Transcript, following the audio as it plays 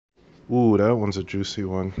Ooh, that one's a juicy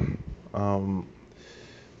one. Um,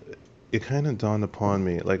 it kind of dawned upon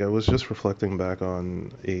me. Like I was just reflecting back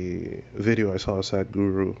on a video I saw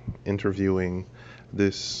Sadhguru interviewing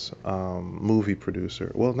this movie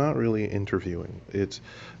producer. Well, not really interviewing. It's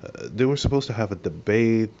they were supposed to have a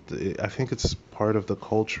debate. I think it's part of the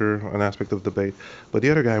culture, an aspect of debate. But the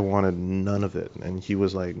other guy wanted none of it, and he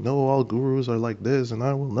was like, "No, all gurus are like this, and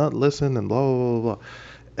I will not listen," and blah blah blah blah.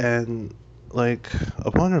 And like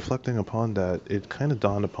upon reflecting upon that, it kind of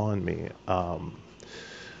dawned upon me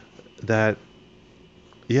that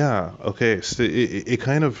yeah, okay, so it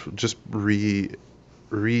kind of just re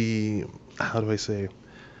how do I say,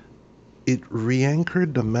 it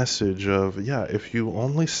re-anchored the message of, yeah, if you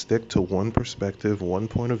only stick to one perspective, one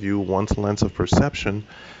point of view, one lens of perception,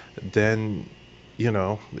 then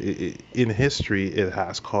in history it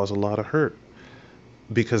has caused a lot of hurt,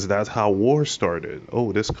 because that's how war started.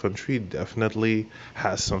 Oh, this country definitely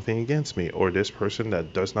has something against me, or this person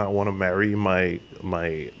that does not want to marry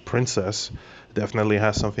my princess definitely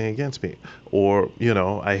has something against me, or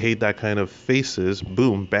I hate that kind of faces.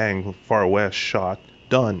 Boom, bang, far west, shot,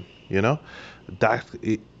 done. That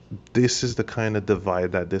it, this is the kind of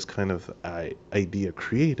divide that this kind of idea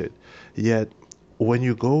created. Yet, when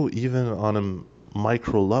you go even on a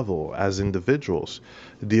micro level as individuals,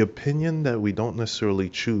 the opinion that we don't necessarily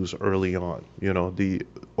choose early on, the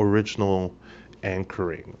original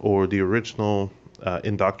anchoring or the original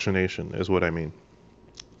indoctrination is what I mean,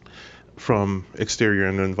 from exterior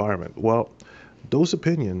and environment. Well, those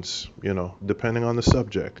opinions, depending on the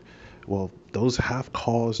subject, well, those have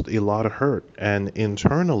caused a lot of hurt. And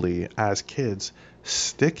internally, as kids,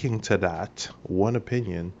 sticking to that one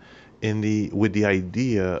opinion with the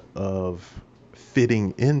idea of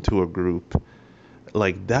fitting into a group,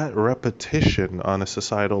 like that repetition on a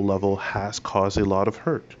societal level has caused a lot of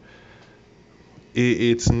hurt.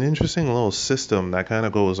 It's an interesting little system that kind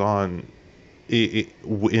of goes on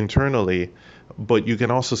internally, but you can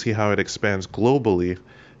also see how it expands globally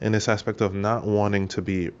in this aspect of not wanting to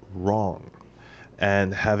be wrong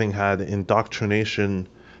and having had indoctrination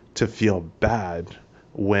to feel bad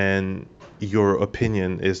when your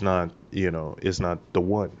opinion is not the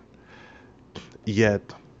one.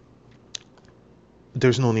 Yet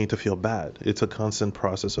there's no need to feel bad. It's a constant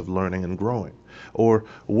process of learning and growing. Or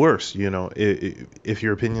worse, if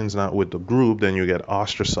your opinion's not with the group, then you get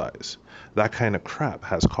ostracized. That kind of crap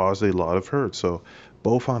has caused a lot of hurt. So,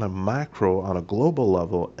 both on a macro, on a global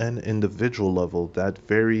level, and individual level, that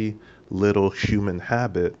very little human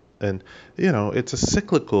habit, and it's a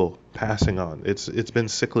cyclical passing on. It's been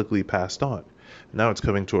cyclically passed on. Now it's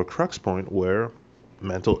coming to a crux point where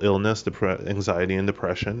mental illness, anxiety, and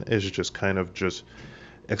depression is just kind of just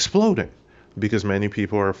exploding, because many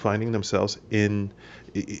people are finding themselves in,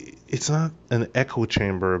 it's not an echo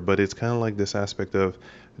chamber, but it's kind of like this aspect of,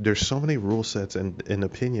 there's so many rule sets and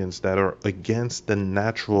opinions that are against the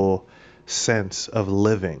natural sense of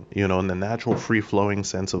living, and the natural free flowing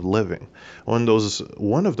sense of living.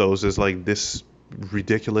 One of those is like this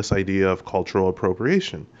ridiculous idea of cultural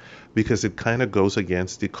appropriation, because it kind of goes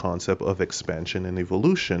against the concept of expansion and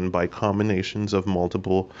evolution by combinations of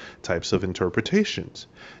multiple types of interpretations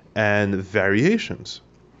and variations.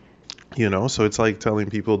 So it's like telling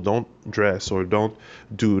people, don't dress or don't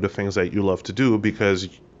do the things that you love to do because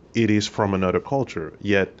it is from another culture.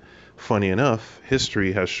 Yet, funny enough,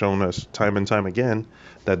 history has shown us time and time again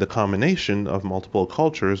that the combination of multiple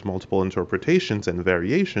cultures, multiple interpretations, and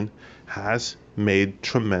variation has made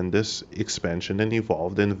tremendous expansion and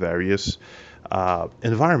evolved in various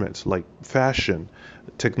environments like fashion,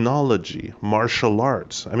 technology, martial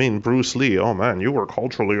arts. I mean, Bruce Lee, oh man, you were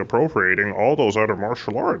culturally appropriating all those other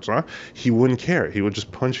martial arts, huh? He wouldn't care. He would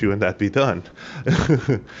just punch you and that be done.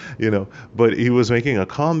 But he was making a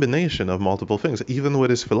combination of multiple things, even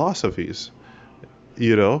with his philosophies,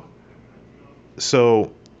 you know?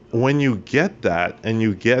 So when you get that and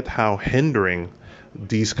you get how hindering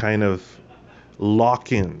these kind of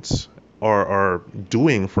lock-ins are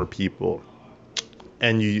doing for people,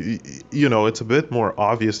 and it's a bit more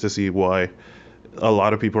obvious to see why a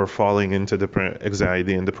lot of people are falling into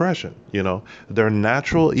anxiety and depression. Their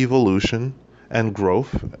natural evolution and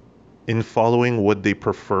growth in following what they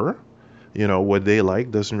prefer, what they like,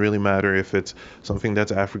 doesn't really matter if it's something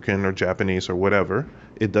that's African or Japanese or whatever.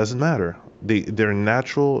 It doesn't matter. Their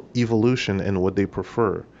natural evolution and what they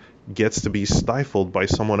prefer gets to be stifled by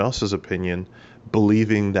someone else's opinion,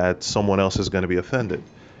 believing that someone else is going to be offended.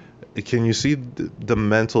 Can you see the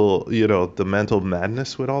mental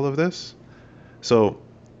madness with all of this? So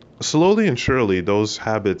slowly and surely, those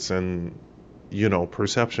habits and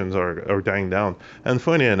perceptions are dying down. And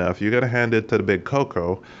funny enough, you gotta hand it to the big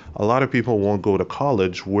Coco. A lot of people won't go to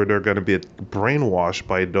college where they're gonna be brainwashed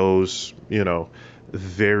by those,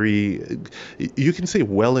 very, you can say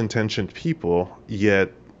well-intentioned people,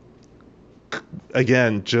 yet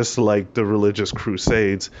again, just like the religious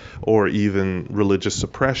crusades or even religious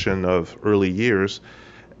suppression of early years,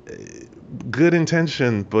 good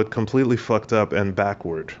intention but completely fucked up and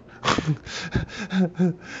backward.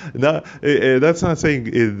 That's not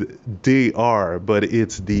saying they are, but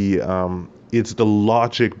it's the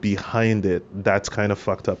logic behind it that's kind of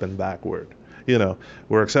fucked up and backward.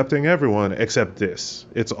 We're accepting everyone except this.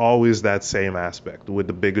 It's always that same aspect with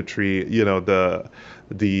the bigotry. The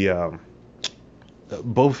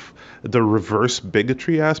both the reverse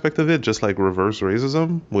bigotry aspect of it, just like reverse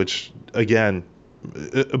racism, which again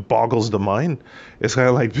it boggles the mind. It's kind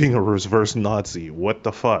of like being a reverse Nazi. What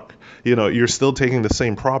the fuck? You're still taking the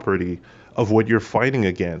same property of what you're fighting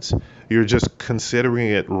against. You're just considering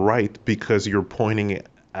it right because you're pointing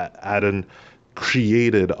at an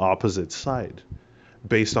created opposite side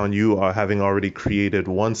based on you having already created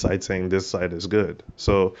one side saying this side is good.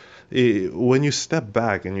 So when you step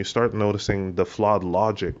back and you start noticing the flawed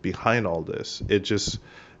logic behind all this,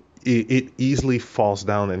 it easily falls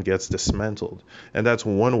down and gets dismantled. And that's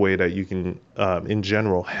one way that you can, in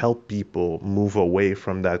general, help people move away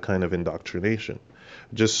from that kind of indoctrination.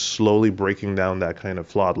 Just slowly breaking down that kind of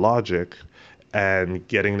flawed logic and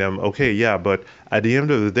getting them, okay, yeah, but at the end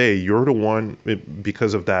of the day, you're the one,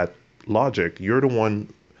 because of that logic, you're the one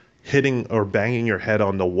hitting or banging your head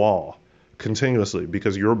on the wall continuously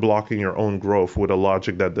because you're blocking your own growth with a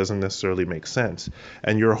logic that doesn't necessarily make sense,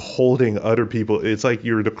 and you're holding other people. It's like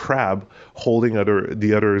you're the crab holding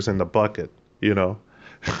the others in the bucket,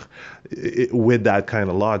 with that kind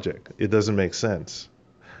of logic. It doesn't make sense.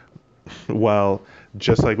 While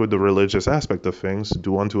just like with the religious aspect of things,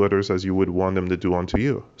 do unto others as you would want them to do unto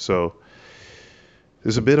you. So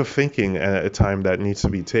there's a bit of thinking at a time that needs to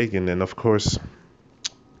be taken, and of course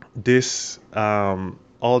this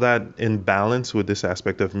all that in balance with this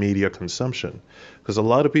aspect of media consumption, because a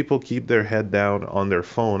lot of people keep their head down on their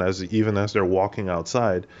phone even as they're walking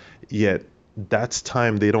outside, yet that's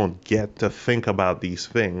time they don't get to think about these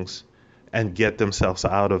things and get themselves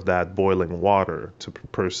out of that boiling water,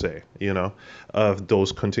 per se, of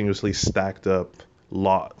those continuously stacked up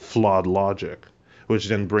flawed logic, which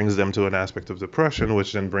then brings them to an aspect of depression,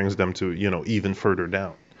 which then brings them to even further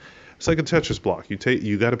down. It's like a Tetris block.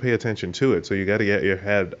 You got to pay attention to it. So you got to get your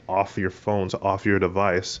head off your phones, off your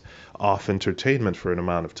device, off entertainment for an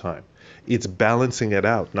amount of time. It's balancing it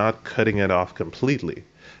out, not cutting it off completely.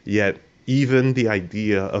 Yet even the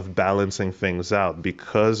idea of balancing things out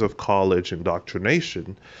because of college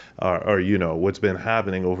indoctrination, or what's been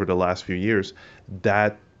happening over the last few years,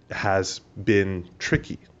 that has been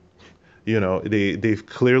tricky. They've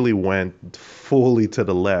clearly went fully to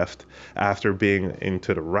the left after being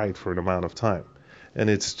into the right for an amount of time. And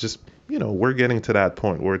it's just, we're getting to that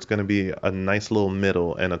point where it's going to be a nice little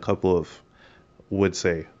middle and a couple of, would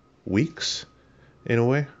say, weeks in a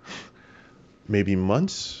way, maybe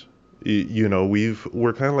months.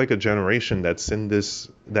 We're kind of like a generation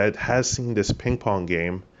that has seen this ping pong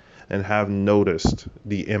game and have noticed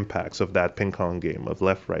the impacts of that ping pong game of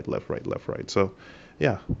left, right, left, right, left, right. So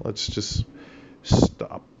yeah, let's just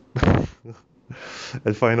stop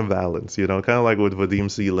and find a balance, kind of like what Vadim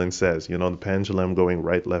Zeland says, the pendulum going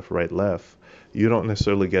right, left, left. You don't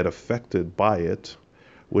necessarily get affected by it,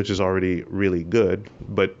 which is already really good,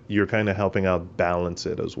 but you're kind of helping out balance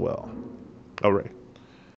it as well. All right.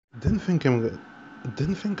 Didn't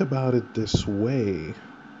think about it this way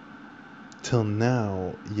till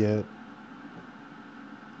now, yet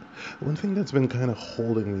one thing that's been kind of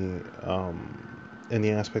holding me, in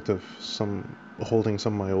the aspect of holding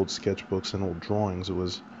some of my old sketchbooks and old drawings,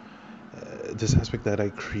 was this aspect that I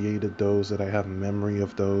created those, that I have memory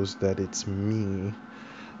of those, that it's me.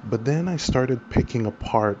 But then I started picking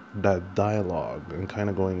apart that dialogue and kind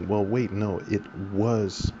of going, well, wait, no, it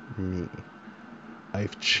was me.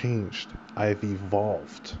 I've changed. I've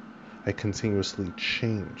evolved. I continuously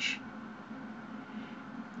change.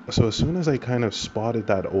 So as soon as I kind of spotted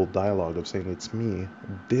that old dialogue of saying it's me,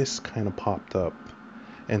 this kind of popped up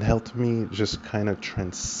and helped me just kind of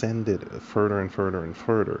transcend it further and further and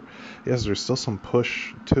further. Yes, there's still some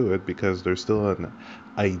push to it because there's still an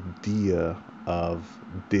idea of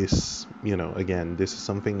this, again, this is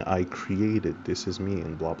something I created, this is me,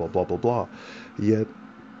 and blah, blah, blah, blah, blah. Yet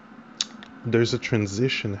there's a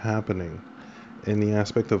transition happening in the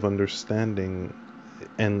aspect of understanding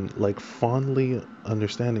and like fondly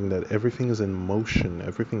understanding that everything is in motion,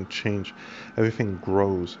 everything change, everything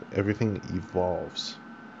grows, everything evolves.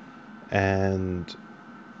 And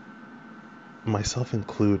myself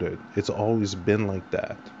included, it's always been like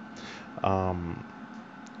that. Um,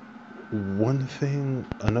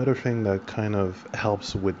 Another thing that kind of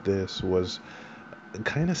helps with this was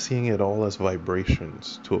kind of seeing it all as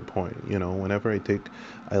vibrations to a point. Whenever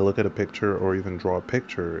I look at a picture or even draw a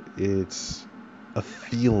picture, it's a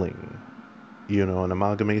feeling, an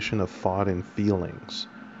amalgamation of thought and feelings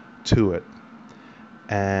to it.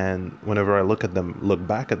 And whenever I look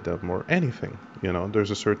back at them or anything,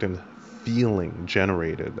 there's a certain feeling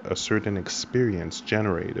generated, a certain experience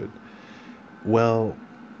generated. Well,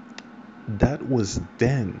 that was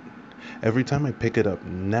then. Every time I pick it up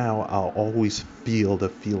now, I'll always feel the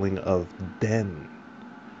feeling of then,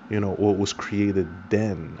 what was created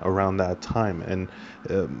then around that time, and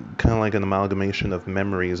kind of like an amalgamation of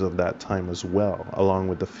memories of that time as well, along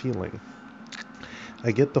with the feeling.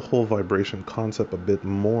 I get the whole vibration concept a bit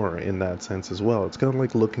more in that sense as well. It's kind of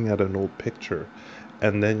like looking at an old picture,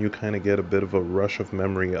 and then you kind of get a bit of a rush of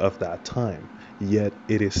memory of that time, yet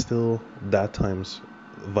it is still that time's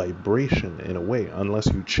vibration in a way, unless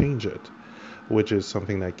you change it, which is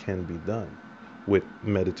something that can be done with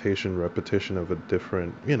meditation, repetition of a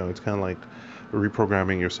different, it's kind of like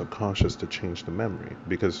reprogramming your subconscious to change the memory,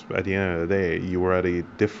 because at the end of the day, you were at a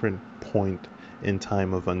different point in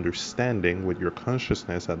time of understanding with your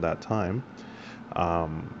consciousness at that time,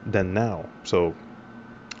 than now. So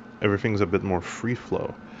everything's a bit more free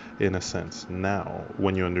flow in a sense now,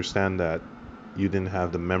 when you understand that you didn't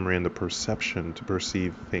have the memory and the perception to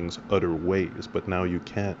perceive things other ways, but now you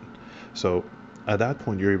can. So at that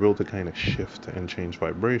point, you're able to kind of shift and change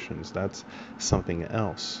vibrations. That's something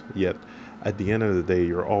else. Yet at the end of the day,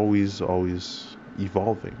 you're always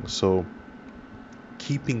evolving. So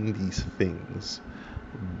keeping these things,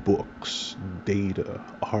 books, data,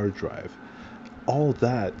 hard drive, all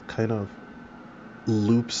that kind of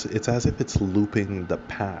loops. It's as if it's looping the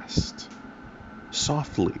past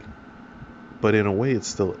softly, but in a way it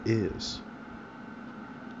still is.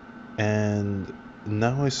 And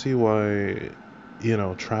now I see why,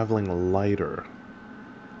 traveling lighter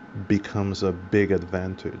becomes a big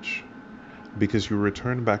advantage, because you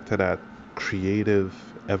return back to that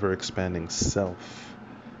creative, ever expanding self,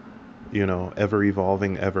 ever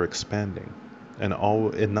evolving, ever expanding, and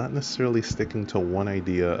not necessarily sticking to one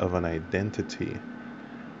idea of an identity.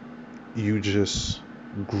 You just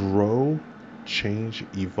grow, change,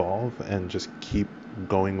 evolve, and just keep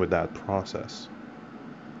going with that process.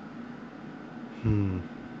 Hmm.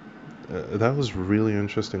 That was really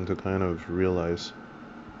interesting to kind of realize.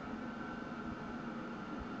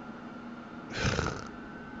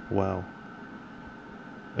 Wow.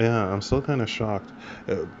 Yeah, I'm still kind of shocked,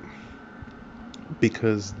 uh,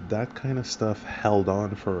 because that kind of stuff held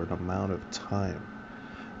on for an amount of time.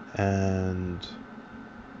 And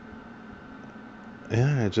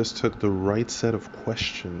yeah, it just took the right set of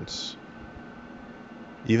questions.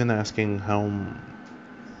 Even asking how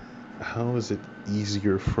is it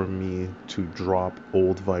easier for me to drop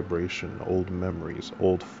old vibration, old memories,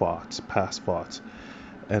 old thoughts, past thoughts.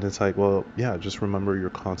 And it's like, well, yeah, just remember your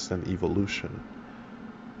constant evolution,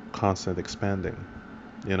 constant expanding.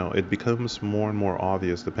 It becomes more and more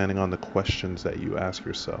obvious depending on the questions that you ask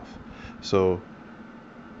yourself. So,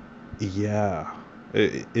 yeah,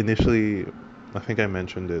 initially, I think I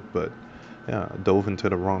mentioned it, but yeah, dove into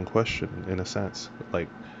the wrong question in a sense. Like,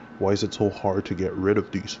 why is it so hard to get rid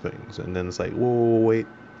of these things? And then it's like, whoa,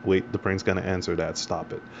 wait, the brain's gonna answer that.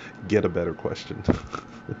 Stop it. Get a better question.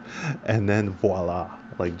 And then voila,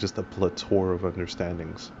 like just a plethora of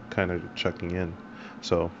understandings kind of checking in.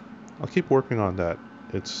 So I'll keep working on that.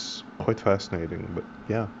 It's quite fascinating, but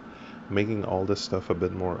yeah, making all this stuff a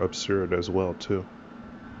bit more absurd as well too.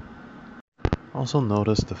 Also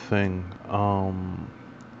notice the thing,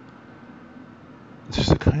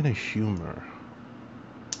 there's a kind of humor.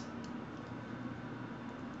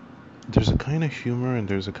 There's a kind of humor and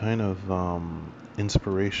there's a kind of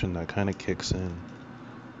inspiration that kind of kicks in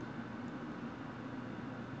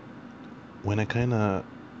when I kind of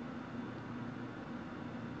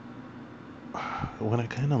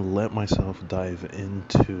let myself dive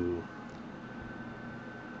into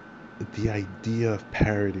the idea of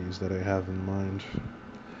parodies that I have in mind.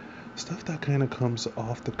 Stuff that kind of comes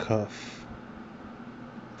off the cuff,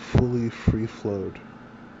 fully free flowed.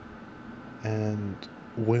 And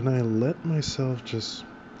when I let myself just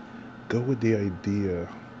go with the idea,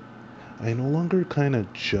 I no longer kind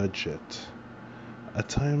of judge it. At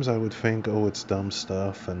times I would think, oh, it's dumb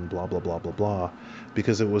stuff and blah, blah, blah, blah, blah,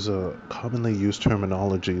 because it was a commonly used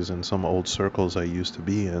terminologies in some old circles I used to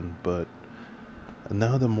be in. But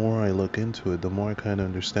now the more I look into it, the more I kind of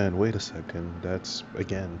understand, wait a second, that's,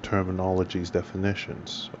 again, terminologies,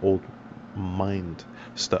 definitions, old mind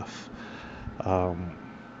stuff. Um,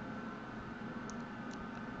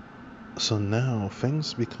 so now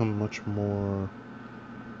things become much more.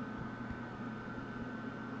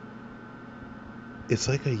 It's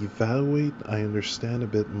like I evaluate, I understand a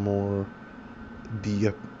bit more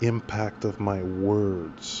the impact of my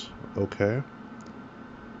words, okay?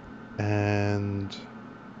 And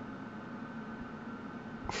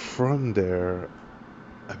from there,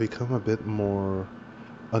 I become a bit more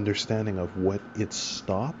understanding of what it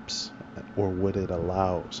stops or what it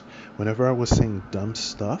allows. Whenever I was saying dumb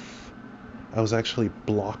stuff, I was actually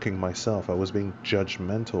blocking myself. I was being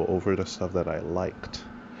judgmental over the stuff that I liked.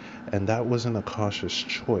 And that wasn't a cautious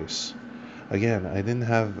choice. Again, I didn't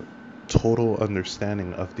have total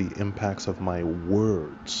understanding of the impacts of my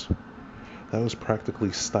words. That was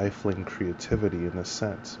practically stifling creativity in a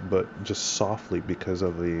sense, but just softly because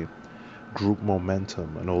of the group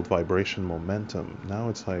momentum, an old vibration momentum. Now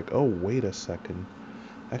it's like, oh, wait a second.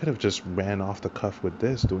 I could have just ran off the cuff with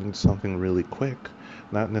this, doing something really quick,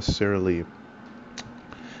 not necessarily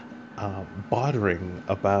bothering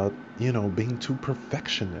about, being too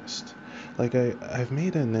perfectionist. Like I've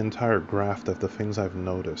made an entire graph of the things I've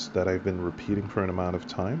noticed that I've been repeating for an amount of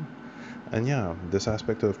time. And yeah, this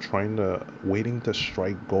aspect of waiting to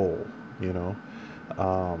strike gold, you know,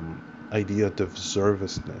 idea of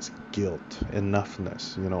deservedness, guilt,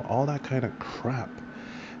 enoughness, all that kind of crap.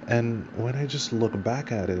 And when I just look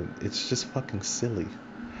back at it, it's just fucking silly,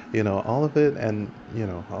 all of it. And,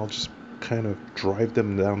 I'll just kind of drive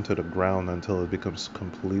them down to the ground until it becomes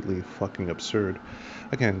completely fucking absurd.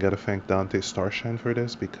 Again, gotta thank Dante Starshine for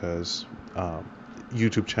this because,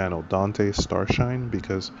 YouTube channel Dante Starshine,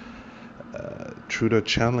 because through the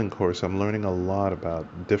channeling course, I'm learning a lot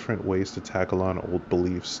about different ways to tackle on old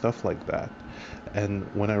beliefs, stuff like that. And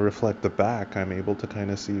when I reflect back, I'm able to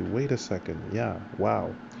kind of see, wait a second, yeah,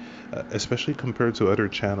 wow. Especially compared to other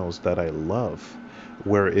channels that I love,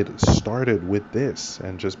 where it started with this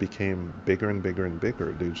and just became bigger and bigger and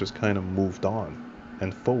bigger. They just kind of moved on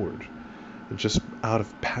and forward, just out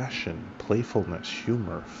of passion, playfulness,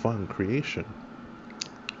 humor, fun, creation.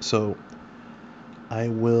 So I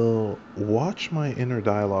will watch my inner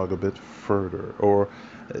dialogue a bit further, or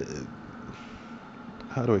uh,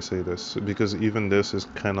 how do I say this? Because even this is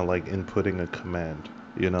kind of like inputting a command,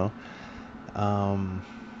 you know? Um,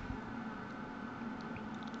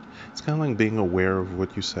 it's kind of like being aware of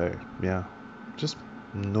what you say. Yeah. Just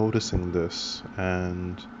noticing this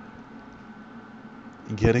and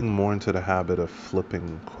getting more into the habit of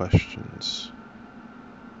flipping questions.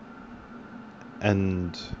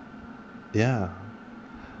 And yeah,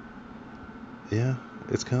 yeah,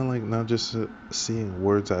 it's kind of like not just seeing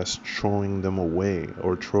words as throwing them away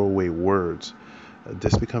or throw away words.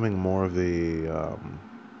 This becoming more of a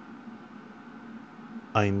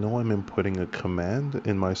I know I'm inputting a command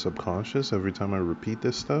in my subconscious every time I repeat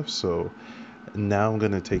this stuff, so now I'm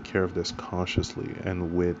gonna take care of this consciously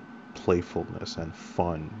and with playfulness and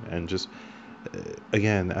fun and just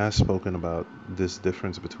again, as spoken about, this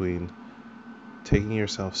difference between taking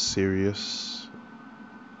yourself serious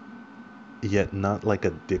yet not like a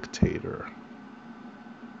dictator,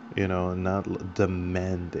 not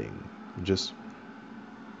demanding, just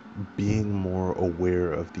being more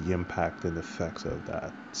aware of the impact and effects of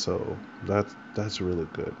that. So that's really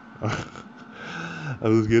good. I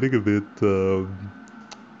was getting a bit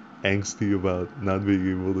angsty about not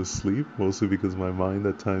being able to sleep, mostly because my mind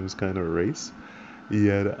at times kind of race.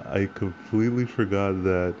 Yet I completely forgot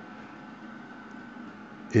that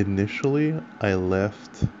initially I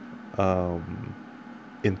left um,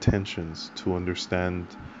 intentions to understand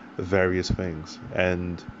various things,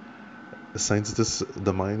 and since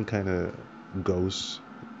the mind kind of goes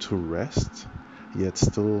to rest, yet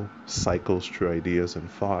still cycles through ideas and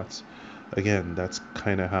thoughts. Again, that's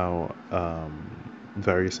kind of how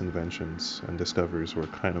various inventions and discoveries were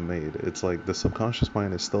kind of made. It's like the subconscious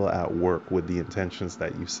mind is still at work with the intentions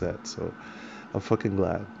that you set. So I'm fucking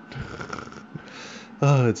glad.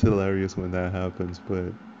 Oh, it's hilarious when that happens,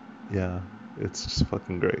 but yeah, it's just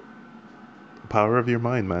fucking great. Power of your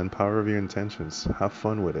mind, man. Power of your intentions. Have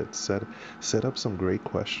fun with it. Set up some great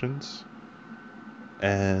questions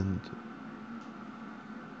and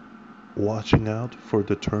watching out for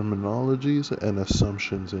the terminologies and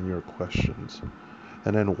assumptions in your questions.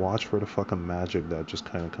 And then watch for the fucking magic that just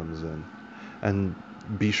kind of comes in. And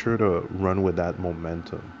be sure to run with that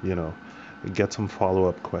momentum, get some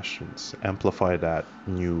follow-up questions, amplify that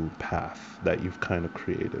new path that you've kind of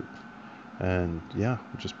created, and yeah,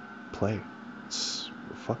 just play. It's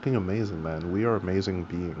fucking amazing, man. We are amazing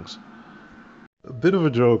beings. A bit of a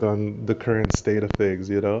joke on the current state of things,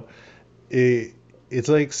 you know? It, it's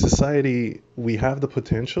like society, we have the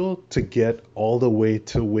potential to get all the way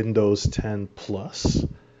to Windows 10 plus,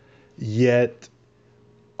 yet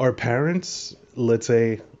our parents, let's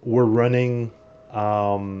say, were running,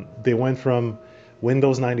 they went from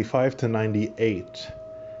Windows 95 to 98.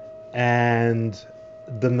 And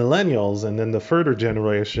the millennials and then the further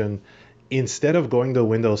generation, instead of going to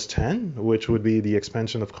Windows 10, which would be the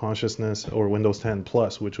expansion of consciousness, or Windows 10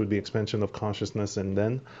 plus, which would be expansion of consciousness, and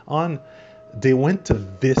then on, they went to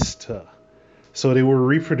Vista. So they were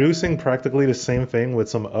reproducing practically the same thing with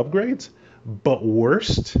some upgrades, but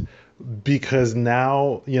worst, because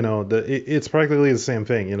now, it's practically the same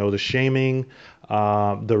thing. The shaming,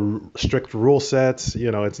 strict rule sets.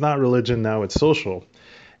 It's not religion now; it's social,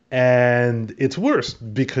 and it's worse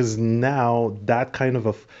because now that kind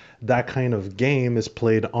of game is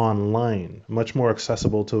played online, much more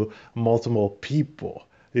accessible to multiple people.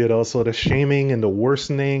 So the shaming and the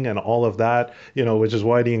worsening and all of that, which is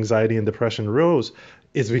why the anxiety and depression rose,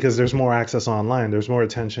 is because there's more access online. There's more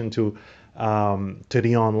attention to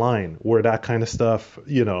the online, where that kind of stuff,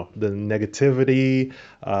 the negativity,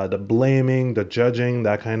 the blaming, the judging,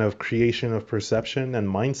 that kind of creation of perception and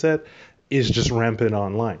mindset is just rampant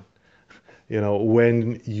online.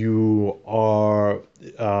 When you are,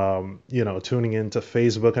 tuning into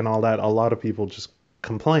Facebook and all that, a lot of people just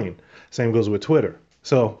complain. Same goes with Twitter.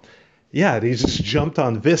 So, yeah, they just jumped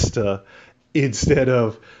on Vista instead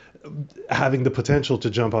of having the potential to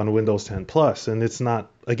jump on Windows 10 Plus. And it's not,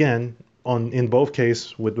 again, in both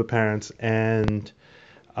cases with the parents and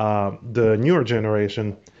the newer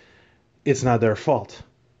generation, it's not their fault.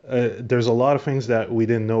 There's a lot of things that we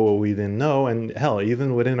didn't know what we didn't know, and hell,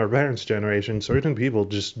 even within our parents' generation, certain people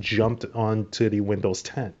just jumped onto the Windows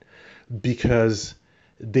 10 because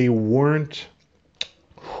they weren't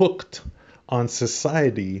hooked on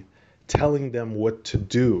society telling them what to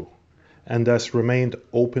do, and thus remained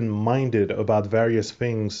open-minded about various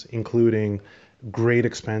things, including great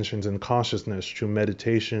expansions in consciousness through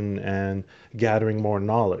meditation and gathering more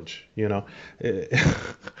knowledge. So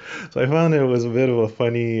I found it was a bit of a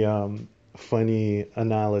funny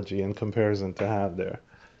analogy and comparison to have there.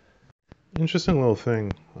 Interesting little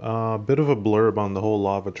thing. A bit of a blurb on the whole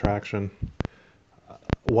law of attraction,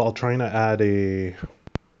 while trying to add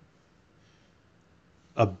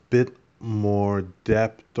a bit more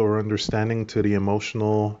depth or understanding to the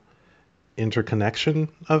emotional interconnection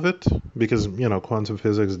of it, because quantum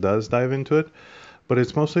physics does dive into it, but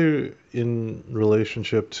it's mostly in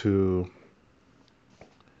relationship to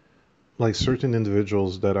like certain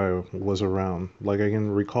individuals that I was around. Like I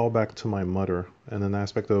can recall back to my mother and an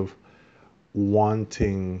aspect of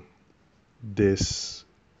wanting this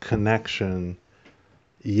connection,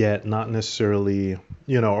 yet not necessarily,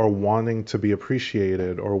 or wanting to be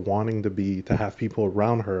appreciated or wanting to have people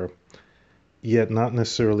around her, yet not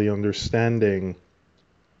necessarily understanding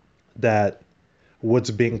that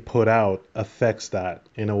what's being put out affects that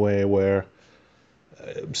in a way where,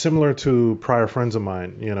 similar to prior friends of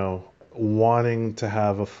mine, wanting to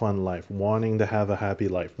have a fun life, wanting to have a happy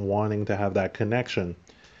life, wanting to have that connection,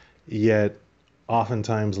 yet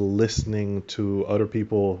oftentimes listening to other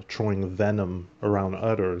people throwing venom around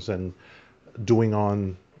others and doing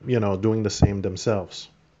the same themselves,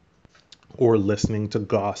 or listening to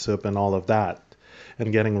gossip and all of that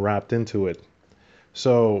and getting wrapped into it.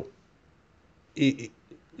 So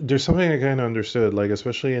there's something I kind of understood, like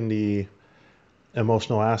especially in the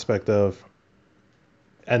emotional aspect of,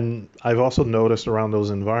 and I've also noticed around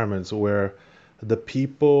those environments where the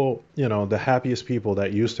people, the happiest people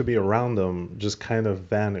that used to be around them just kind of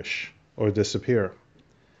vanish or disappear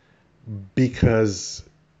because,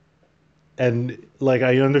 and like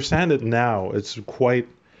I understand it now, it's quite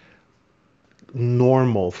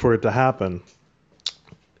normal for it to happen.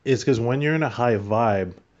 It's because when you're in a high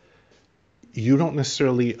vibe, you don't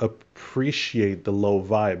necessarily appreciate the low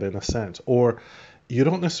vibe in a sense, or you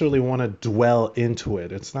don't necessarily want to dwell into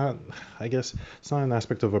it. It's not, I guess, it's not an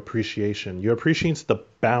aspect of appreciation. You appreciate the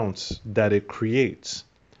bounce that it creates,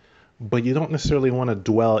 but you don't necessarily want to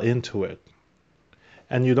dwell into it.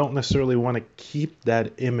 And you don't necessarily want to keep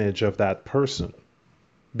that image of that person,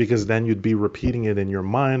 because then you'd be repeating it in your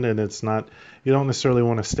mind, and it's not, you don't necessarily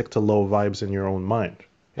want to stick to low vibes in your own mind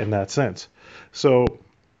in that sense. So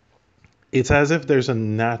it's as if there's a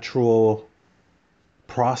natural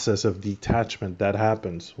process of detachment that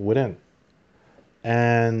happens within.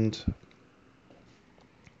 And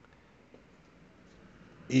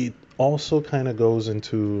it also kind of goes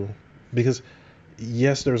into, because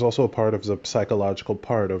yes, there's also a part of the psychological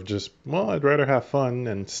part of just, well, I'd rather have fun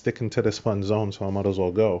and stick into this fun zone, so I might as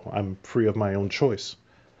well go. I'm free of my own choice,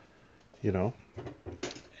 you know?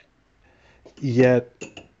 Yet,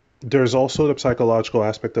 there's also the psychological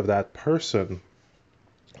aspect of that person.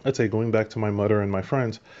 Let's say, going back to my mother and my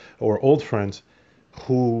friends, or old friends,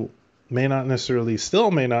 who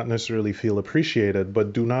still may not necessarily feel appreciated,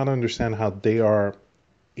 but do not understand how their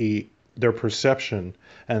perception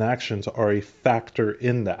and actions are a factor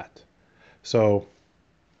in that. So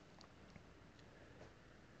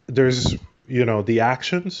there's, the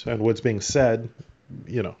actions and what's being said,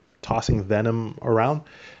 tossing venom around,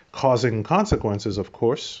 causing consequences, of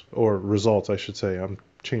course, or results, I should say. I'm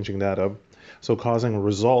changing that up. So causing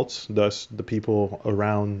results, thus the people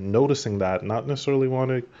around noticing that, not necessarily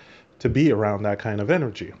wanting to be around that kind of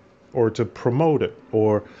energy or to promote it.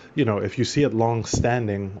 Or, if you see it long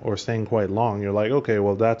standing or staying quite long, you're like, okay,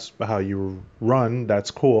 well, that's how you run.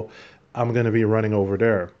 That's cool. I'm going to be running over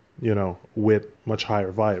there, with much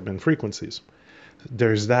higher vibe and frequencies.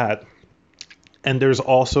 There's that. And there's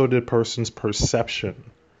also the person's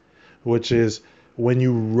perception, which is when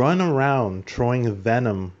you run around throwing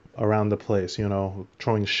venom around the place,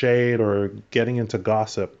 throwing shade or getting into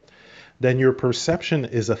gossip, then your perception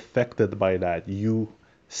is affected by that. You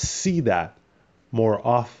see that more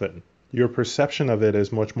often. Your perception of it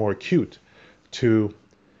is much more acute to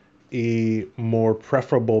a more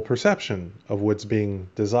preferable perception of what's being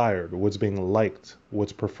desired, what's being liked,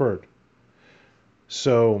 what's preferred.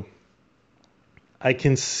 So I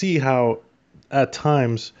can see how at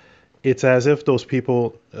times it's as if those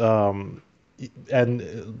people, and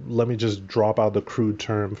let me just drop out the crude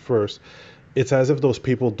term first, it's as if those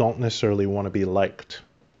people don't necessarily want to be liked.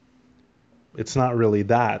 It's not really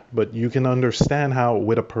that, but you can understand how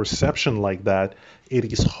with a perception like that,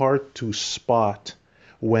 it is hard to spot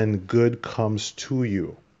when good comes to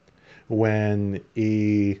you, when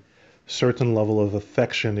a certain level of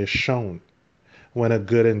affection is shown, when a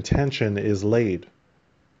good intention is laid.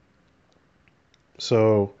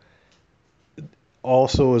 So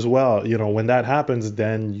also as well, when that happens,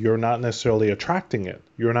 then you're not necessarily attracting it.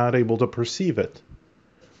 You're not able to perceive it.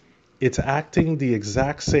 It's acting the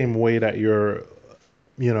exact same way that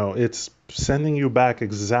it's sending you back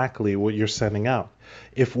exactly what you're sending out.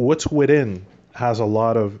 If what's within has a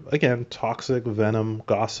lot of, again, toxic venom,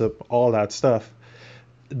 gossip, all that stuff,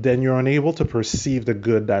 then you're unable to perceive the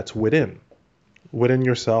good that's within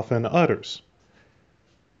yourself and others.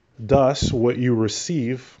 Thus, what you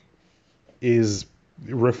receive is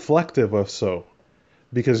reflective of so,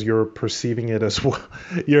 because you're perceiving it as well.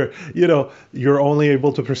 You're only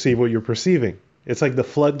able to perceive what you're perceiving. It's like the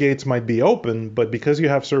floodgates might be open, but because you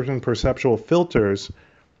have certain perceptual filters,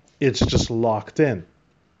 it's just locked in.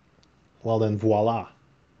 Well, then voila.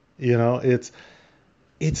 It's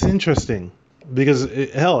interesting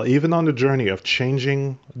because hell, even on the journey of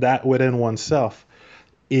changing that within oneself,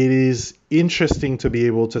 it is interesting to be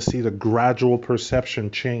able to see the gradual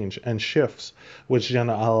perception change and shifts, which then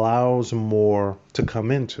allows more to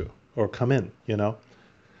come in.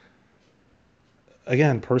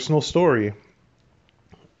 Again, personal story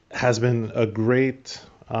has been a great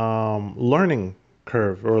learning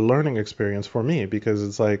curve or learning experience for me, because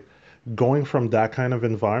it's like going from that kind of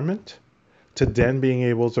environment to then being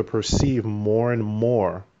able to perceive more and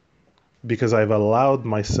more, because I've allowed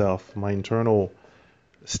myself, my internal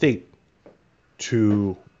state,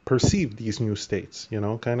 to perceive these new states,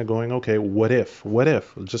 kind of going, okay, what if,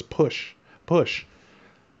 just push,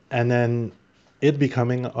 and then it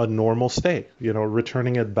becoming a normal state,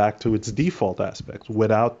 returning it back to its default aspect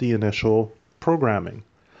without the initial programming.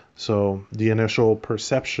 So the initial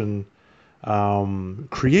perception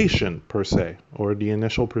creation per se, or the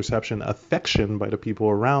initial perception affection by the people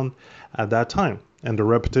around at that time, and the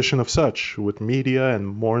repetition of such with media and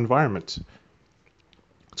more environments.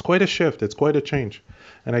 It's quite a shift. It's quite a change.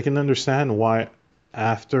 And I can understand why,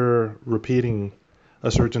 after repeating a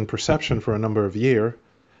certain perception for a number of years,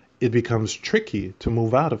 it becomes tricky to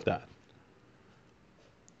move out of that.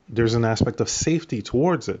 There's an aspect of safety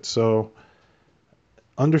towards it. So,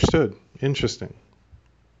 understood. Interesting.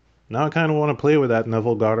 Now I kind of want to play with that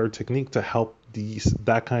Neville Goddard technique to help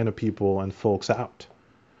that kind of people and folks out.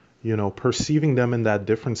 Perceiving them in that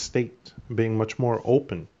different state, being much more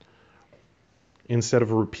open, instead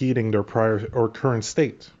of repeating their prior or current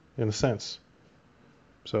state, in a sense.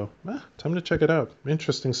 So, time to check it out.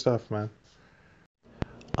 Interesting stuff, man.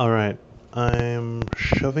 All right, I'm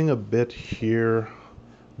shoving a bit here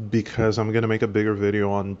because I'm going to make a bigger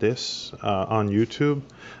video on this on YouTube,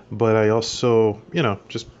 but I also,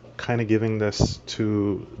 just kind of giving this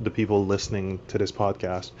to the people listening to this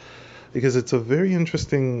podcast because it's a very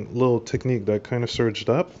interesting little technique that kind of surged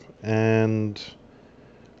up and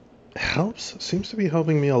seems to be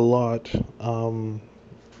helping me a lot.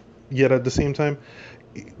 Yet at the same time,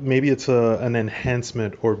 maybe it's an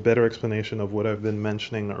enhancement or better explanation of what I've been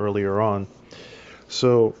mentioning earlier on.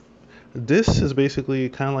 So this is basically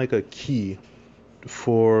kind of like a key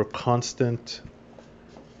for constant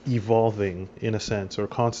evolving in a sense, or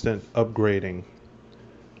constant upgrading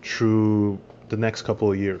through the next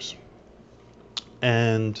couple of years.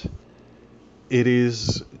 And it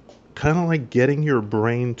is kind of like getting your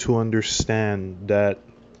brain to understand that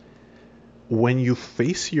when you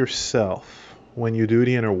face yourself, when you do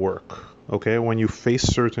the inner work, okay, when you face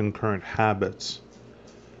certain current habits,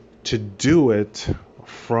 to do it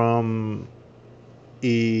from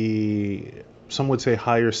some would say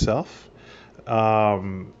higher self.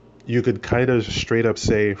 You could kind of straight up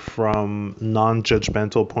say from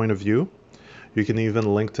non-judgmental point of view. You can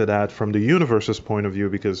even link to that from the universe's point of view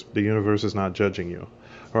because the universe is not judging you.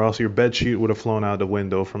 Or else your bed sheet would have flown out the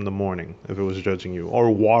window from the morning if it was judging you.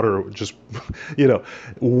 Or water just,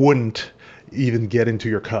 wouldn't even get into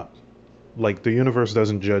your cup. Like the universe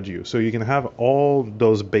doesn't judge you. So you can have all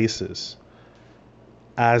those bases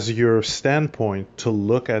as your standpoint to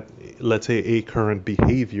look at, let's say, a current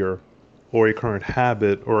behavior or a current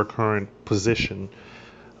habit or a current position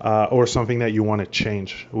or something that you want to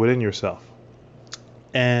change within yourself.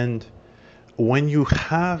 And when you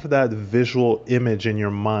have that visual image in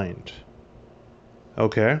your mind,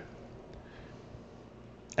 okay,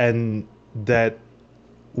 and that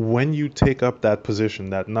when you take up that position,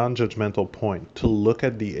 that non-judgmental point to look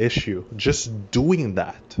at the issue, just doing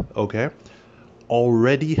that, okay,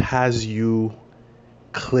 already has you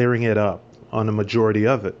clearing it up on a majority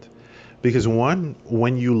of it. Because one,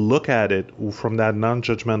 when you look at it from that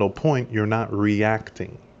non-judgmental point, you're not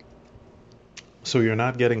reacting. So you're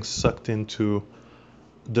not getting sucked into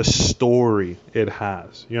the story it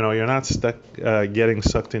has. You're not getting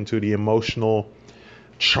sucked into the emotional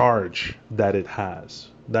charge that it has.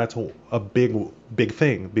 That's a big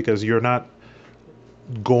thing because you're not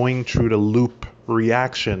going through the loop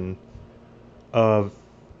reaction of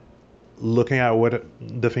looking at what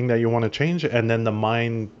the thing that you want to change and then the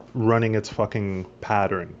mind running its fucking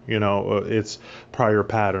pattern, its prior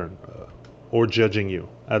pattern, or judging you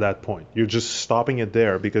at that point. You're just stopping it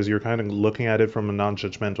there because you're kind of looking at it from a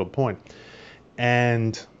non-judgmental point.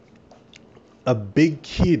 And a big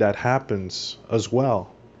key that happens as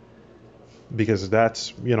well, because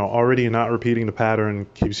that's, already not repeating the pattern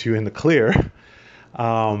keeps you in the clear.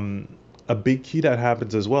 A big key that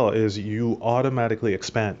happens as well is you automatically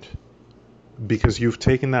expand. Because you've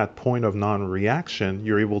taken that point of non-reaction,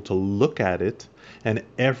 you're able to look at it, and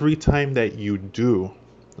every time that you do,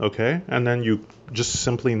 okay, and then you just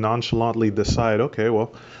simply nonchalantly decide, okay,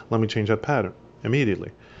 well, let me change that pattern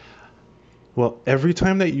immediately. Well, every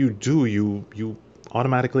time that you do, you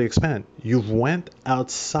automatically expand. You've went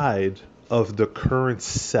outside of the current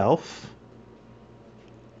self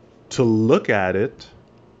to look at it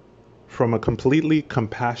from a completely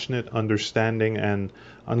compassionate, understanding, and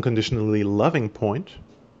unconditionally loving point.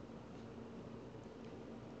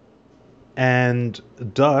 And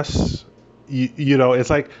thus, it's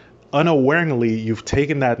like unawarely you've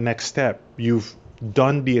taken that next step. You've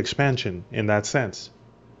done the expansion in that sense.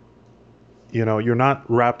 You're not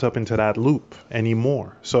wrapped up into that loop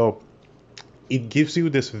anymore. So it gives you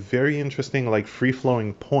this very interesting, like,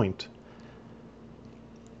 free-flowing point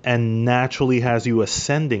and naturally has you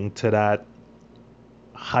ascending to that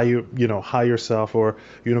higher self or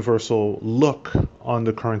universal look on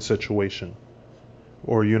the current situation,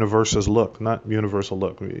 or universe's look, not universal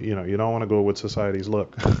look. You don't want to go with society's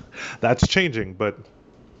look. That's changing, but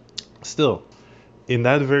still, in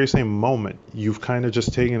that very same moment, you've kind of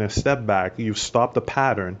just taken a step back, you've stopped the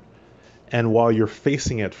pattern, and while you're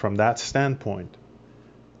facing it from that standpoint,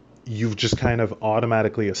 you've just kind of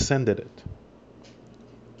automatically ascended it.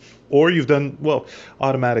 Or you've done, well,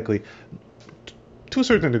 automatically, to a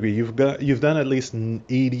certain degree, you've done at least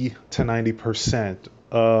 80 to 90%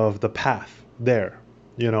 of the path there.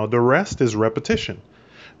 The rest is repetition,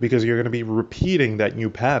 because you're going to be repeating that new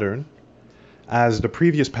pattern as the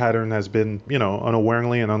previous pattern has been,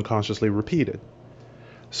 unawarely and unconsciously repeated.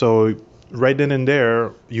 So right then and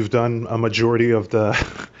there, you've done a majority of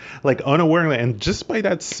the, like, unawarely, and just by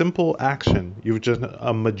that simple action, you've done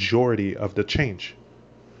a majority of the change.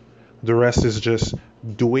 The rest is just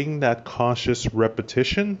doing that conscious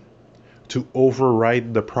repetition to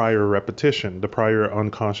override the prior repetition, the prior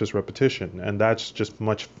unconscious repetition. And that's just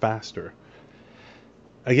much faster.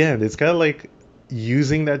 Again, it's kind of like,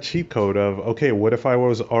 using that cheat code of, okay, what if I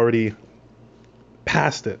was already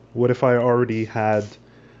past it? What if I already had,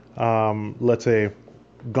 let's say,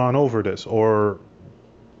 gone over this or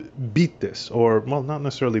beat this, or, well, not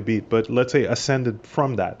necessarily beat, but let's say ascended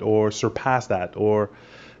from that or surpassed that, or,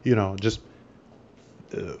 just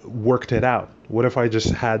worked it out? What if I just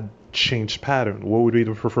had changed pattern? What would be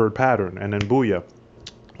the preferred pattern? And then booyah.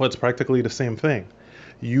 Well, it's practically the same thing.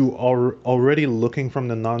 You are already looking from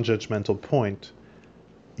the non-judgmental point.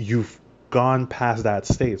 You've gone past that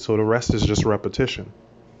state, so the rest is just repetition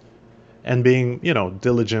and being,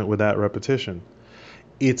 diligent with that repetition.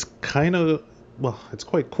 It's kind of, well, it's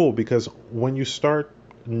quite cool because when you start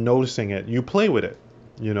noticing it, you play with it,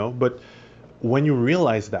 but when you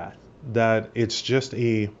realize that it's just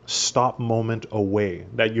a stop moment away,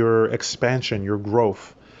 that your expansion, your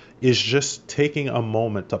growth is just taking a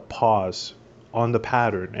moment to pause on the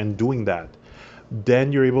pattern and doing that,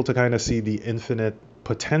 then you're able to kind of see the infinite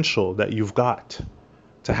potential that you've got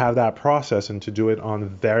to have that process and to do it on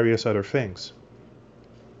various other things.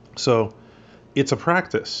 So it's a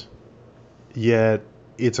practice, yet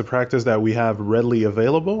it's a practice that we have readily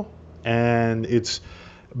available, and it's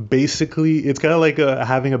kind of like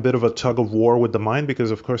having a bit of a tug of war with the mind,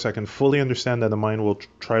 because of course I can fully understand that the mind will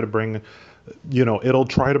try to bring, it'll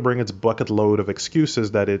try to bring its bucket load of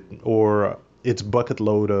excuses or its bucket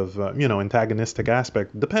load of, antagonistic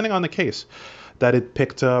aspect, depending on the case, that it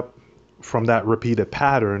picked up from that repeated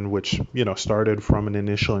pattern, which, started from an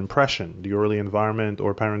initial impression, the early environment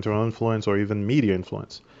or parental influence or even media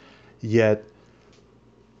influence. Yet,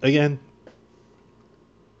 again,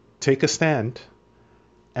 take a stand.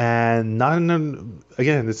 And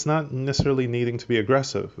again, it's not necessarily needing to be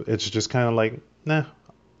aggressive. It's just kind of like, nah,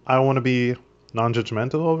 I want to be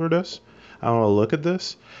non-judgmental over this. I want to look at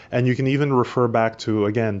this. And you can even refer back to,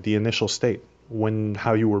 again, the initial state,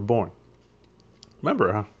 how you were born.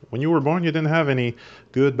 Remember, when you were born, you didn't have any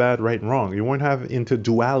good, bad, right, and wrong. You weren't into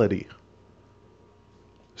duality.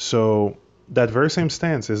 So that very same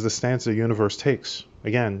stance is the stance the universe takes.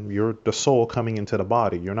 Again, you're the soul coming into the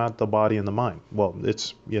body. You're not the body and the mind. Well,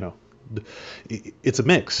 it's, it's a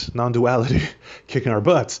mix, non-duality, kicking our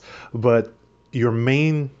butts. But your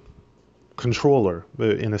main controller,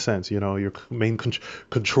 in a sense, your main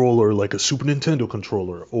controller, like a Super Nintendo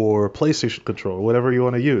controller or PlayStation controller, whatever you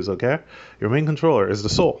want to use, okay? Your main controller is the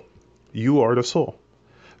soul. You are the soul.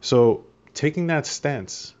 So taking that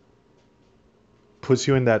stance puts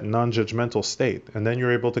you in that non-judgmental state, and then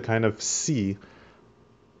you're able to kind of see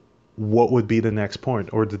what would be the next point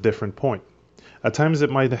or the different point. At times it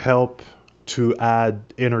might help to add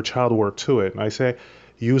inner child work to it. And I say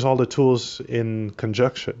use all the tools in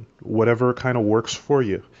conjunction, whatever kind of works for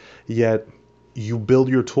you. Yet you build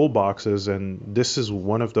your toolboxes, and this is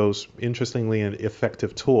one of those interestingly an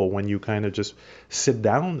effective tool when you kind of just sit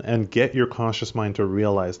down and get your conscious mind to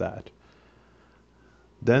realize that.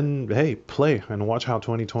 Then, hey, play and watch how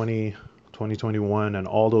 2020, 2021, and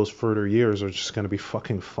all those further years are just going to be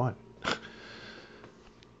fucking fun.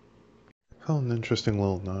 Oh, an interesting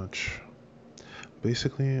little notch.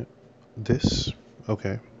 Basically,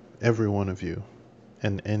 okay, every one of you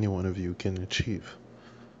and any one of you can achieve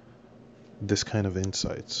this kind of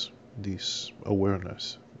insights, these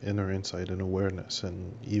awareness, inner insight and awareness,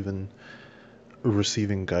 and even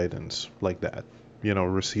receiving guidance like that,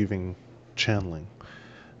 receiving channeling.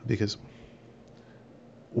 Because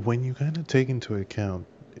when you kind of take into account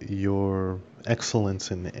your excellence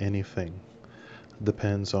in anything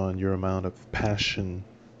depends on your amount of passion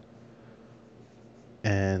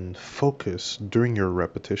and focus during your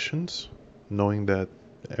repetitions, knowing that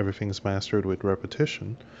everything's mastered with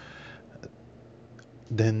repetition,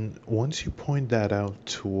 then once you point that out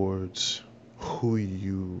towards who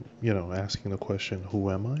asking the question,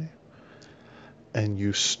 who am I? And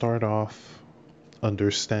you start off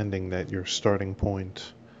understanding that your starting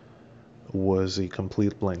point was a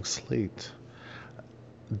complete blank slate,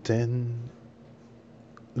 then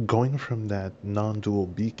going from that non-dual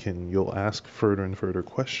beacon, you'll ask further and further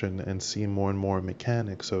question and see more and more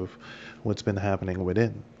mechanics of what's been happening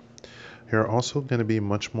within. You're also going to be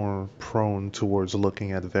much more prone towards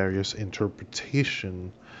looking at various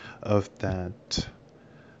interpretation of that,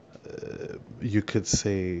 you could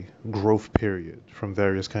say, growth period from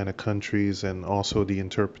various kind of countries, and also the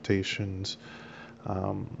interpretations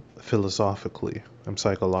philosophically and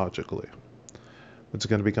psychologically. It's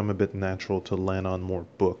going to become a bit natural to land on more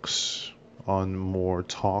books, on more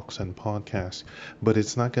talks and podcasts, but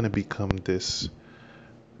it's not going to become this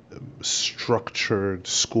structured,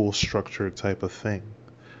 school structured type of thing.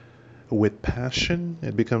 With passion,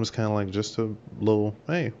 it becomes kind of like just a little,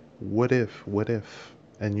 hey, what if?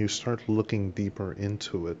 and you start looking deeper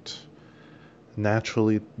into it,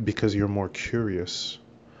 naturally, because you're more curious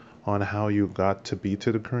on how you got to be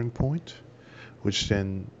to the current point, which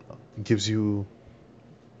then gives you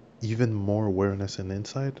even more awareness and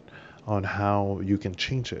insight on how you can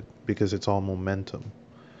change it, because it's all momentum.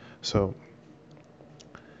 So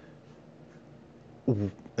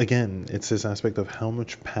again, it's this aspect of how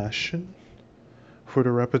much passion for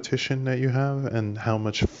the repetition that you have and how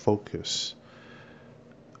much focus,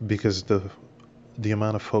 because the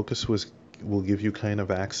amount of focus will give you kind of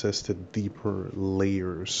access to deeper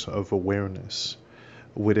layers of awareness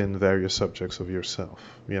within various subjects of yourself.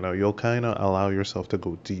 You'll kind of allow yourself to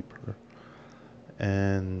go deeper.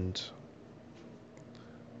 And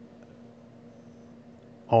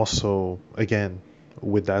also, again,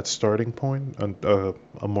 with that starting point,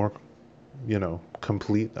 a more,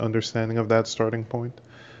 complete understanding of that starting point,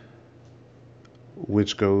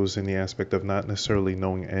 which goes in the aspect of not necessarily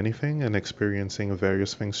knowing anything and experiencing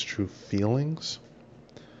various things through feelings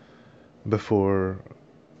before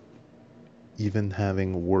even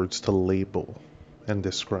having words to label and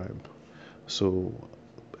describe. So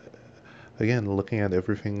again, looking at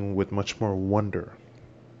everything with much more wonder.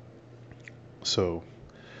 So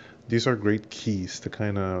these are great keys to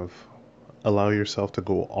kind of allow yourself to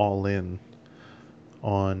go all in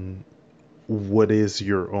on what is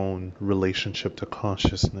your own relationship to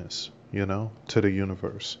consciousness, to the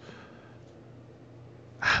universe,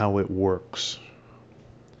 how it works,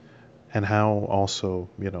 and how also,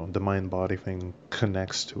 the mind body thing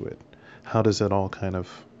connects to it. How does it all kind of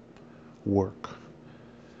work?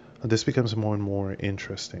 This becomes more and more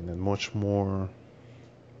interesting and much more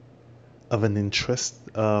of an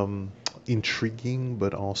intriguing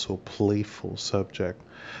but also playful subject.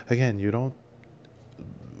 Again, you don't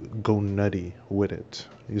go nutty with it.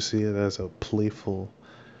 You see it as a playful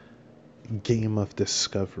game of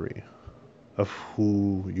discovery of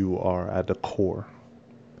who you are at the core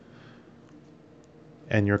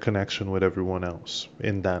and your connection with everyone else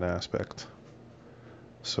in that aspect.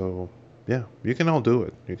 So, yeah, you can all do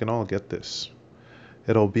it. You can all get this.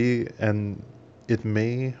 And it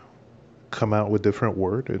may come out with different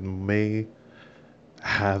word. It may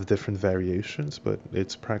have different variations, but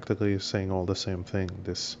it's practically saying all the same thing.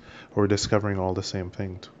 Or discovering all the same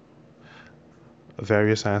thing.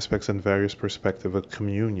 Various aspects and various perspective of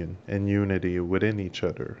communion and unity within each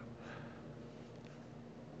other.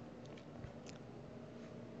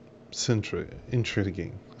 It's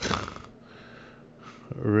intriguing.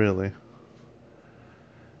 Really.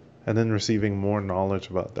 And then receiving more knowledge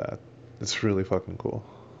about that. It's really fucking cool.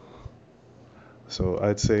 So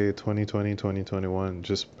I'd say 2020, 2021,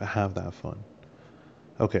 just have that fun.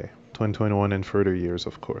 Okay, 2021 and further years,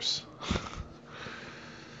 of course.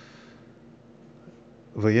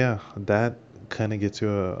 But yeah, that kind of gets you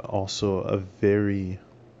also a very,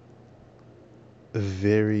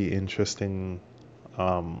 very interesting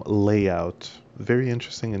layout. Very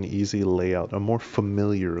interesting and easy layout. A more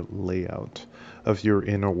familiar layout of your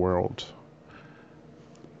inner world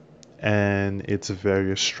and its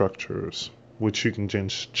various structures, which you can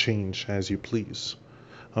change as you please,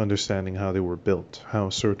 understanding how they were built, how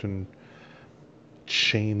certain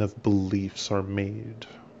chain of beliefs are made,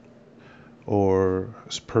 or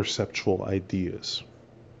perceptual ideas.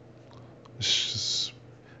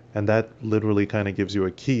 And that literally kind of gives you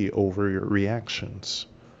a key over your reactions.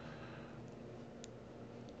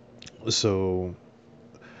 So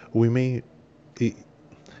it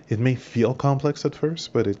may feel complex at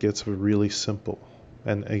first, but it gets really simple.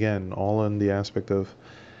 And again, all in the aspect of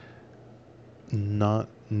not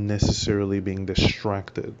necessarily being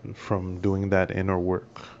distracted from doing that inner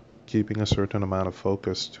work, keeping a certain amount of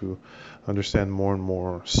focus to understand more and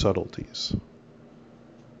more subtleties,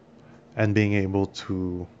 and being able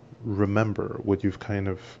to remember what you've kind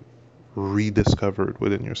of rediscovered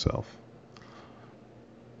within yourself.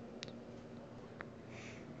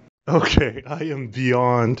 Okay, I am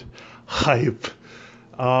beyond hype.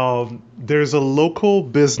 There's a local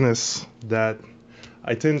business that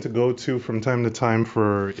I tend to go to from time to time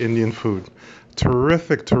for Indian food.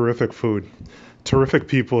 Terrific, terrific food. Terrific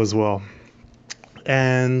people as well.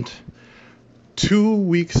 And 2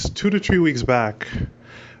 to 3 weeks back,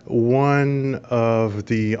 one of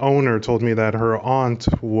the owner told me that her aunt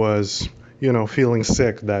was, feeling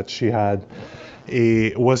sick, that she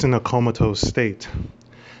was in a comatose state.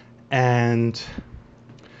 And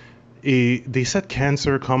they said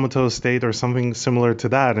cancer, comatose state, or something similar to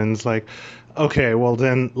that. And it's like, okay, well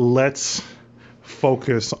then let's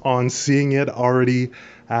focus on seeing it already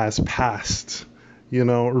as past.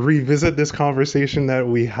 Revisit this conversation that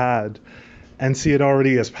we had and see it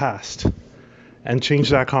already as past. and change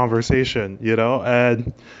that conversation,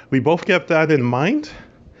 And we both kept that in mind,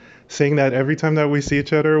 saying that every time that we see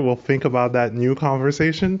each other, we'll think about that new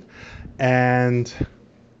conversation. And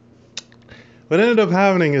what ended up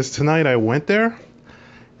happening is tonight I went there,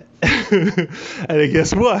 and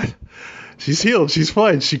guess what? She's healed. She's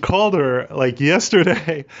fine. She called her like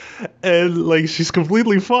yesterday, and like she's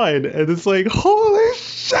completely fine. And it's like, holy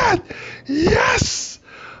shit, yes!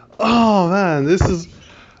 Oh man,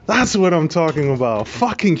 that's what I'm talking about.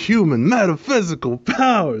 Fucking human metaphysical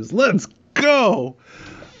powers. Let's go.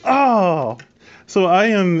 Oh, so I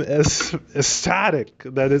am ecstatic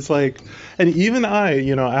that it's like, and even I,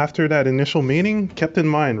 after that initial meeting, kept in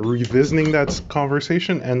mind revisiting that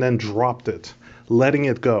conversation and then dropped it, letting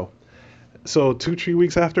it go. So 2-3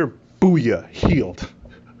 weeks after, booyah, healed.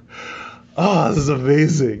 Oh, this is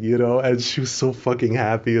amazing, and she was so fucking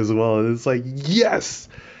happy as well. And it's like, yes,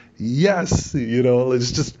 let's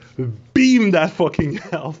just beam that fucking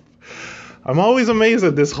health. I'm always amazed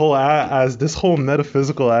at this whole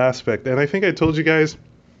metaphysical aspect, and I think I told you guys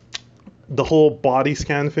the whole body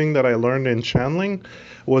scan thing that I learned in channeling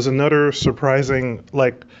was another surprising.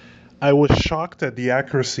 Like, I was shocked at the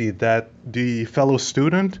accuracy that the fellow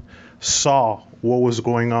student saw what was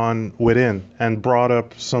going on within and brought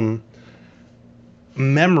up some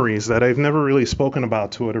memories that I've never really spoken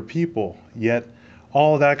about to other people. Yet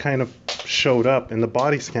all that kind of showed up in the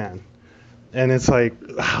body scan. And it's like,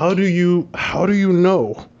 how do you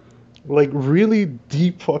know? Like, really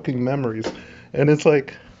deep fucking memories. And it's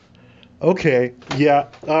like, okay, yeah,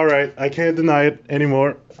 all right, I can't deny it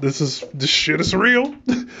anymore. This shit is real.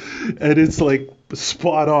 And it's like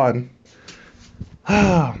spot on.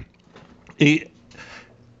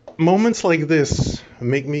 Moments like this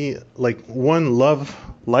make me, like, one, love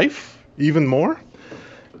life even more,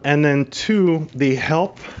 and then two, they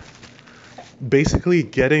help basically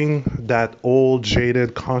getting that old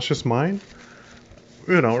jaded conscious mind,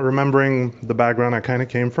 remembering the background I kind of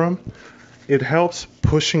came from. It helps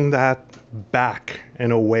pushing that back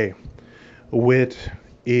and away with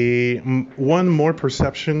one more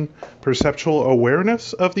perceptual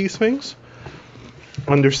awareness of these things,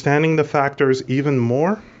 understanding the factors even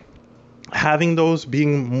more, having those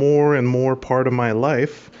being more and more part of my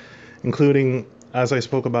life, including, as I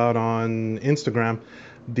spoke about on Instagram,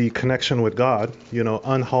 the connection with God,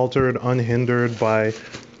 unhaltered, unhindered by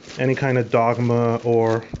any kind of dogma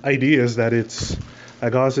or ideas that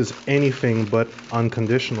God is anything but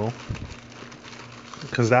unconditional,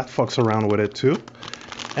 because that fucks around with it too.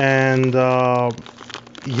 And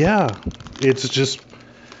yeah, it's just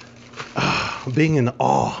being in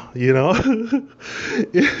awe, You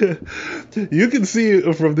can see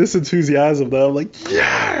from this enthusiasm that I'm like,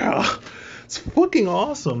 yeah, it's fucking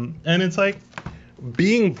awesome. And it's like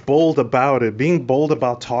being bold about it, being bold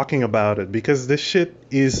about talking about it, because this shit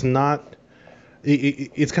is not,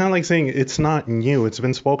 it's kind of like saying it's not new. It's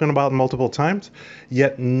been spoken about multiple times,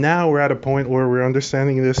 yet now we're at a point where we're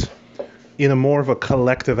understanding this in a more of a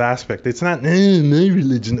collective aspect. It's not my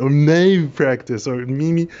religion or my practice or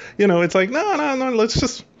me. It's like, no, let's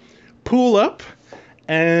just pull up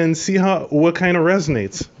and see what kind of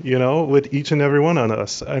resonates, with each and every one of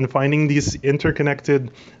us, and finding these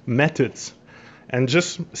interconnected methods and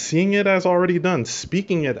just seeing it as already done,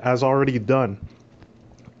 speaking it as already done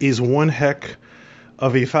is one heck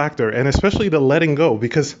of a factor. And especially the letting go,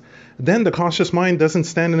 because then the conscious mind doesn't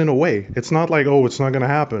stand in a way. It's not like, oh, it's not going to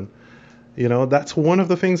happen. That's one of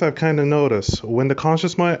the things I've kind of noticed. When the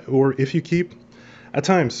conscious mind, or if you keep, at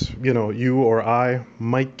times, you or I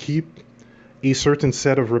might keep a certain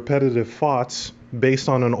set of repetitive thoughts based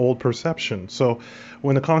on an old perception. So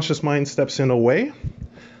when the conscious mind steps in a way,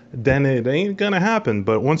 then it ain't gonna happen.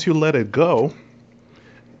 But once you let it go,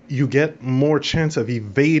 you get more chance of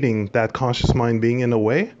evading that conscious mind being in the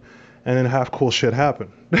way, and then have cool shit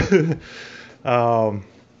happen.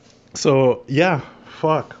 So yeah,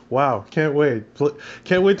 fuck, wow, can't wait.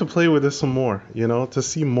 Can't wait to play with this some more, to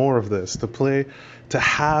see more of this, to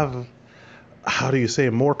have, how do you say,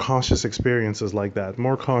 more conscious experiences like that,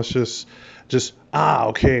 more conscious, just,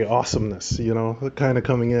 okay, awesomeness, kind of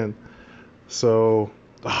coming in. So,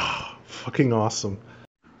 fucking awesome.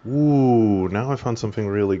 Ooh, now I found something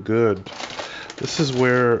really good. This is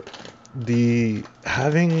where it's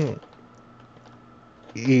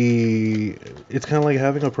kind of like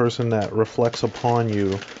having a person that reflects upon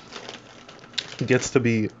you gets to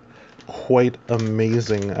be quite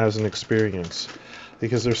amazing as an experience,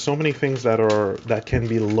 because there's so many things that can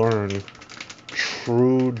be learned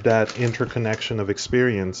through that interconnection of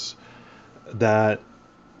experience, that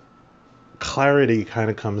clarity kind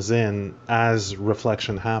of comes in as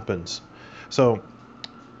reflection happens. So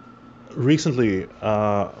recently,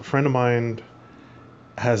 a friend of mine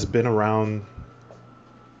has been around,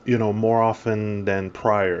 more often than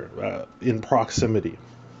prior, in proximity.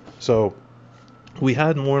 So we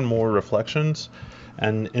had more and more reflections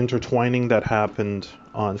and intertwining that happened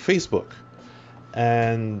on Facebook.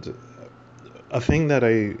 And a thing that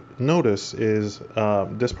I notice is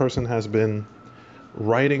this person has been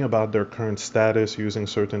writing about their current status using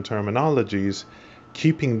certain terminologies,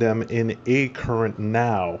 keeping them in a current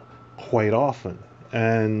now quite often.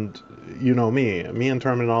 And you know me and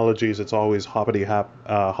terminologies, it's always hoppity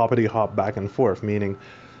hop back and forth, meaning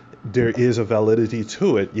there is a validity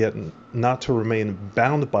to it, yet not to remain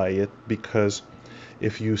bound by it, because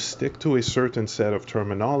if you stick to a certain set of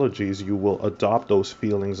terminologies, you will adopt those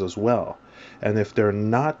feelings as well. And if they're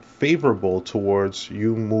not favorable towards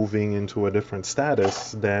you moving into a different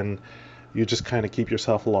status, then you just kind of keep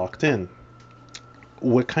yourself locked in.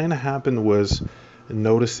 What kind of happened was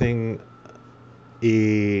noticing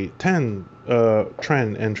a trend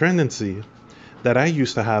and tendency that I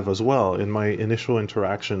used to have as well in my initial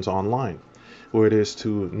interactions online, where it is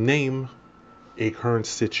to name a current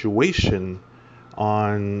situation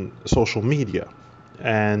on social media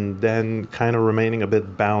and then kind of remaining a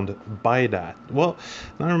bit bound by that. Well,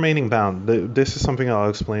 not remaining bound. This is something I'll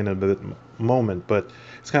explain in a bit moment, but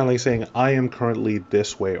it's kind of like saying I am currently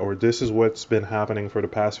this way, or this is what's been happening for the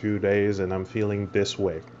past few days and I'm feeling this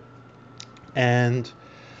way. And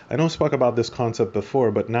I know I spoke about this concept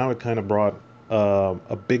before, but now it kind of brought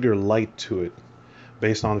a bigger light to it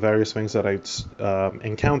based on various things that I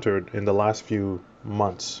encountered in the last few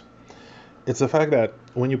months. It's the fact that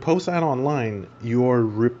when you post that online, you're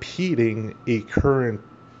repeating a current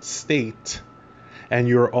state and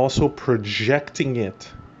you're also projecting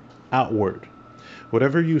it outward.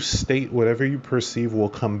 Whatever you state, whatever you perceive will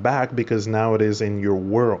come back because now it is in your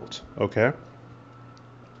world, okay?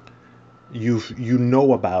 You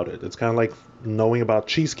know about it. It's kind of like knowing about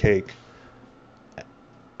cheesecake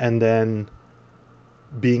and then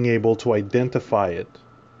being able to identify it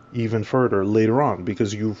even further later on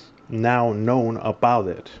because you've now known about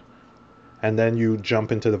it, and then you jump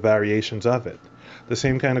into the variations of it. The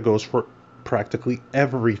same kind of goes for practically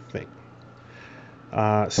everything.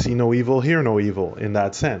 See no evil, hear no evil in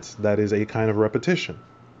that sense. That is a kind of repetition.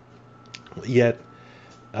 Yet,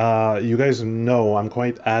 you guys know I'm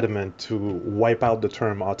quite adamant to wipe out the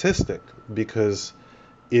term autistic because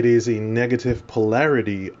it is a negative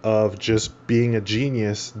polarity of just being a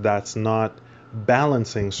genius that's not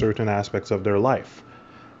balancing certain aspects of their life.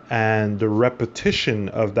 And the repetition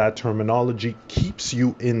of that terminology keeps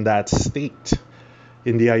you in that state,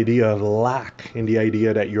 in the idea of lack, in the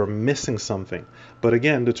idea that you're missing something. But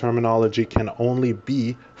again, the terminology can only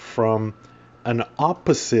be from an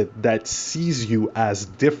opposite that sees you as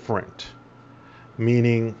different,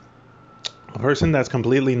 meaning a person that's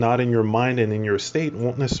completely not in your mind and in your state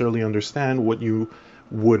won't necessarily understand what you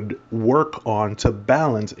would work on to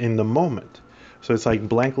balance in the moment. So it's like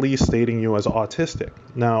blankly stating you as autistic.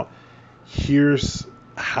 Now, here's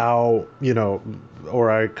how, or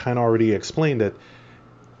I kind of already explained it.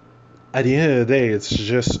 At the end of the day, it's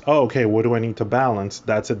just, oh, okay, what do I need to balance?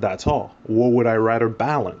 That's it, that's all. What would I rather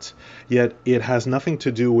balance? Yet it has nothing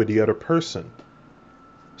to do with the other person.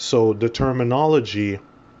 So the terminology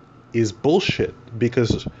is bullshit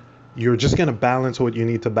because you're just going to balance what you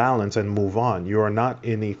need to balance and move on. You are not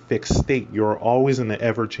in a fixed state. You're always in an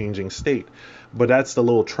ever-changing state. But that's the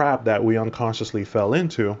little trap that we unconsciously fell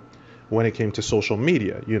into when it came to social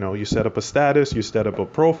media. You set up a status, you set up a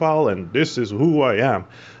profile, and this is who I am.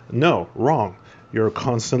 No, wrong. You're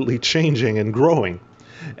constantly changing and growing.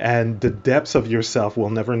 And the depths of yourself will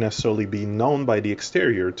never necessarily be known by the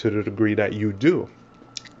exterior to the degree that you do.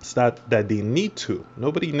 It's not that they need to.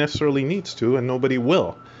 Nobody necessarily needs to, and nobody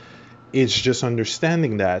will. It's just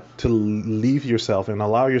understanding that to leave yourself and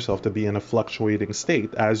allow yourself to be in a fluctuating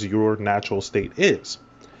state as your natural state is.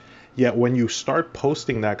 Yet when you start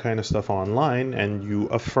posting that kind of stuff online and you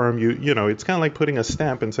affirm it's kind of like putting a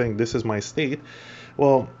stamp and saying, this is my state.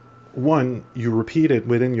 Well, one, you repeat it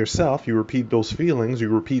within yourself. You repeat those feelings. You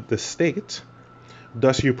repeat the state.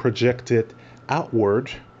 Thus, you project it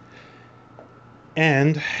outward.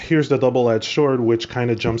 And here's the double-edged sword, which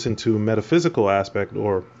kind of jumps into metaphysical aspect,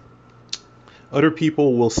 or other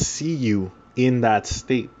people will see you in that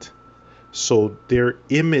state. So their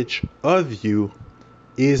image of you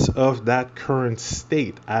is of that current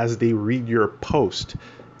state as they read your post,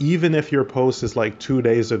 even if your post is like 2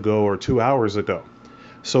 days ago or 2 hours ago.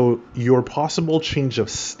 So your possible change of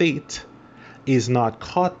state is not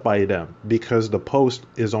caught by them because the post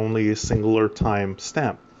is only a singular time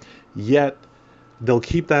stamp. Yet they'll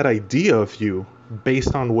keep that idea of you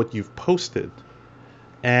based on what you've posted.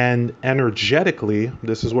 And energetically,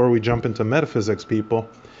 this is where we jump into metaphysics, people.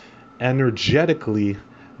 Energetically,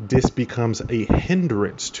 this becomes a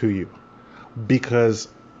hindrance to you because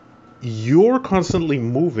you're constantly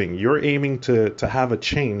moving. You're aiming to have a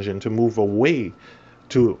change and to move away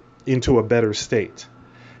into a better state.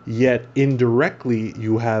 Yet indirectly,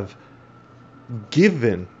 you have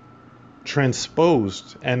given,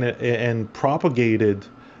 transposed, and propagated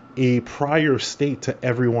a prior state to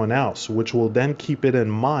everyone else, which will then keep it in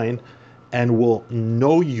mind and will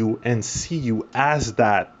know you and see you as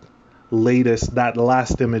that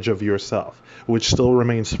last image of yourself, which still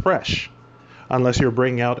remains fresh, unless you're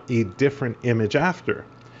bringing out a different image after.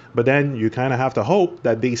 But then you kind of have to hope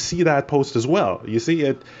that they see that post as well. You see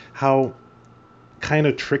it, how kind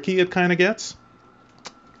of tricky it kind of gets?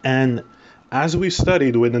 And as we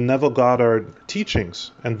studied with the Neville Goddard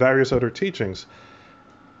teachings and various other teachings,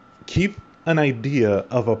 keep an idea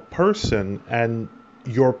of a person and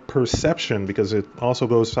your perception, because it also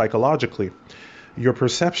goes psychologically, your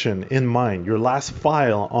perception in mind, your last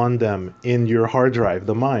file on them in your hard drive,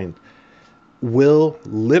 the mind, will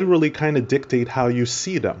literally kind of dictate how you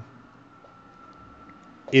see them.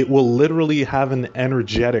 It will literally have an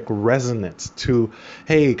energetic resonance to,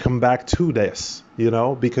 hey, come back to this,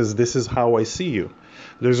 because this is how I see you.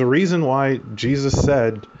 There's a reason why Jesus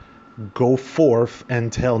said, go forth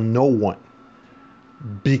and tell no one.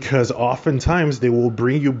 Because oftentimes they will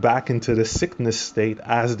bring you back into the sickness state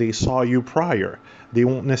as they saw you prior. They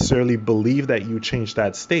won't necessarily believe that you changed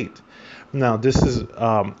that state. Now, this is,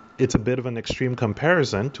 it's a bit of an extreme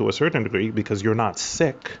comparison to a certain degree because you're not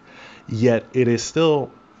sick, yet it is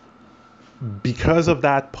still, because of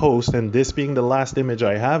that post and this being the last image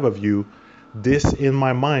I have of you, this in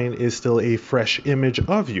my mind is still a fresh image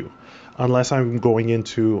of you. Unless I'm going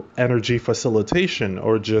into energy facilitation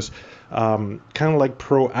or just kind of like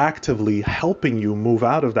proactively helping you move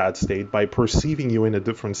out of that state by perceiving you in a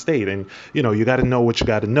different state. And, you got to know what you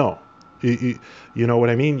got to know. You know what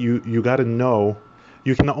I mean? You got to know.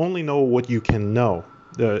 You can only know what you can know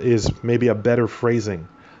is maybe a better phrasing,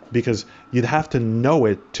 because you'd have to know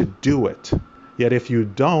it to do it. Yet if you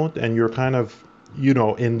don't, and you're kind of,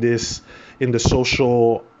 in the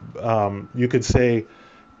social, you could say,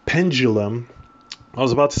 pendulum. I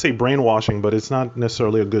was about to say brainwashing, but it's not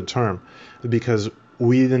necessarily a good term, because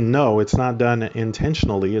we didn't know. It's not done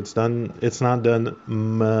intentionally. It's not done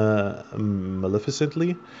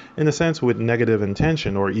maleficently, in a sense, with negative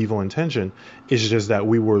intention or evil intention. It's just that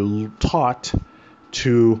we were taught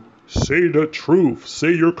to say the truth,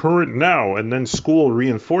 say your current now, and then school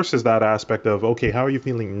reinforces that aspect of, okay, how are you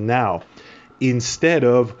feeling now, instead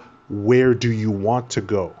of where do you want to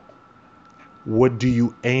go? What do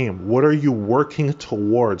you aim? What are you working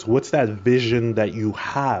towards? What's that vision that you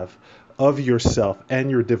have of yourself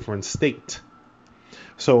and your different state?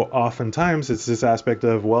 So oftentimes it's this aspect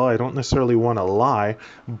of, well, I don't necessarily want to lie,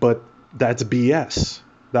 but that's BS.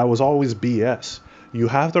 That was always BS. You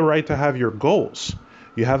have the right to have your goals.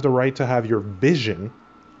 You have the right to have your vision,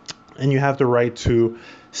 and you have the right to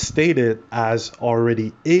state it as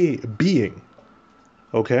already a being.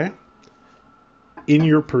 Okay? In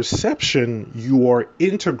your perception, you are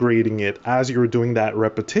integrating it as you're doing that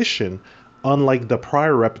repetition, unlike the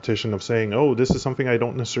prior repetition of saying, oh, this is something I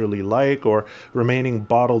don't necessarily like, or remaining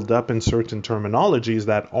bottled up in certain terminologies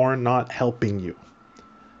that are not helping you.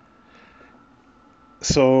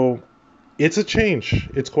 So it's a change.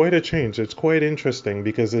 It's quite a change. It's quite interesting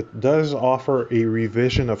because it does offer a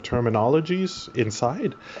revision of terminologies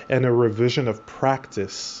inside and a revision of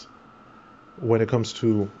practice when it comes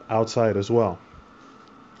to outside as well.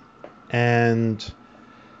 And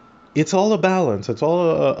it's all a balance. It's all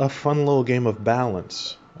a fun little game of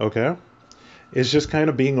balance, okay? It's just kind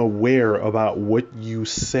of being aware about what you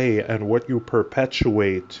say and what you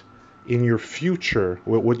perpetuate in your future,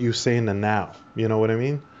 what you say in the now. You know what I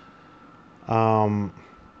mean?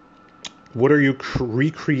 What are you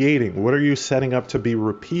recreating? What are you setting up to be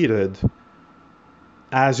repeated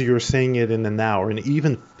as you're saying it in the now, and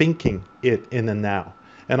even thinking it in the now?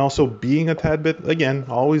 And also being a tad bit, again,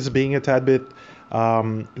 always being a tad bit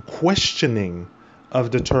questioning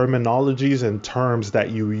of the terminologies and terms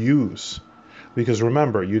that you use. Because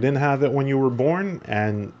remember, you didn't have it when you were born,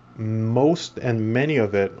 and most and many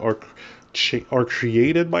of it are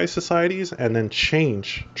created by societies and then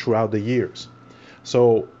change throughout the years.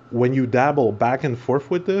 So when you dabble back and forth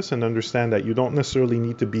with this and understand that you don't necessarily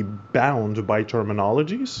need to be bound by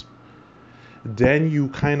terminologies, then you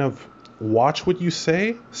kind of watch what you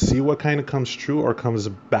say, see what kind of comes true or comes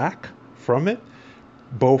back from it,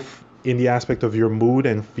 both in the aspect of your mood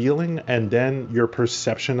and feeling, and then your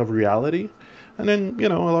perception of reality. And then,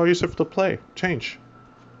 allow yourself to play, change.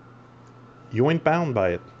 You ain't bound by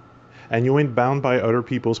it. And you ain't bound by other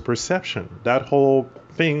people's perception. That whole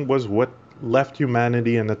thing was what left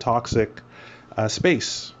humanity in a toxic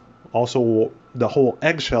space. Also, the whole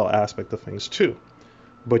eggshell aspect of things, too.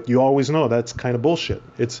 But you always know that's kind of bullshit.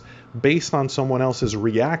 It's based on someone else's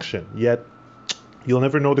reaction, yet you'll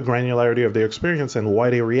never know the granularity of their experience and why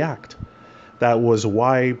they react. That was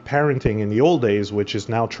why parenting in the old days, which is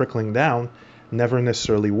now trickling down, never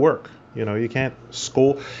necessarily work. You can't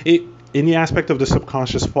scold it in the aspect of the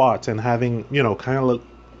subconscious thoughts and having, kind of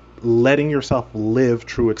letting yourself live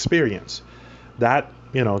through experience. That,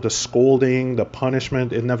 the scolding, the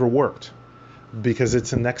punishment, it never worked because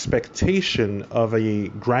it's an expectation of a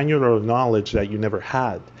granular knowledge that you never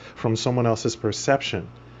had from someone else's perception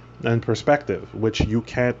and perspective, which you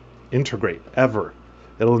can't integrate ever.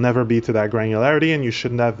 It'll never be to that granularity, and you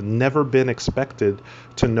shouldn't have never been expected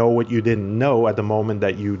to know what you didn't know at the moment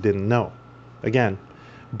that you didn't know. Again,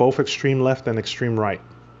 both extreme left and extreme right.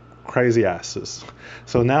 Crazy asses.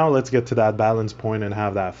 So now let's get to that balance point and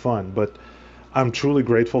have that fun. But I'm truly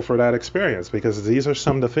grateful for that experience because these are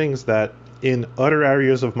some of the things that in other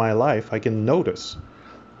areas of my life I can notice.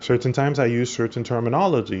 Certain times I use certain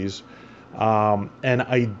terminologies and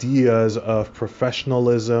ideas of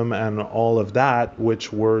professionalism and all of that,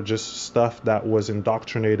 which were just stuff that was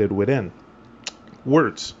indoctrinated within.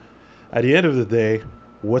 Words. At the end of the day,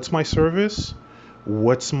 what's my service?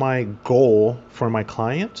 What's my goal for my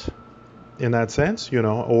client? In that sense,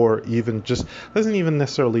 or even just doesn't even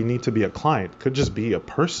necessarily need to be a client. Could just be a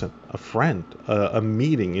person, a friend, a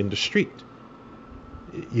meeting in the street.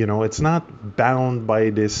 It's not bound by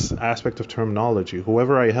this aspect of terminology.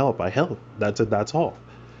 Whoever I help. That's it. That's all.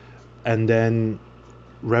 And then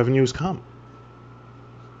revenues come.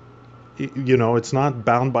 It's not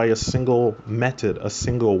bound by a single method, a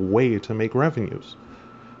single way to make revenues.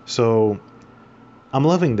 So I'm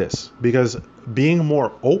loving this because being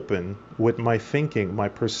more open with my thinking, my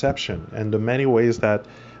perception, and the many ways that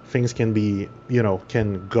things can be,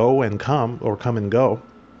 can go and come or come and go,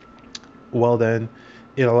 well, then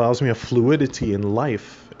it allows me a fluidity in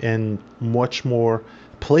life and much more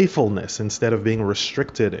playfulness instead of being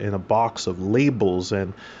restricted in a box of labels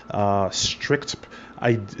and strict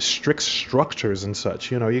structures and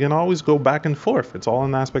such. You can always go back and forth. It's all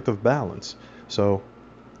an aspect of balance. So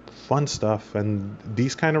fun stuff. And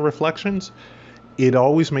these kind of reflections, it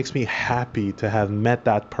always makes me happy to have met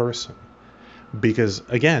that person because,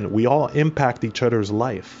 again, we all impact each other's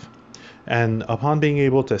life. And upon being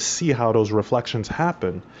able to see how those reflections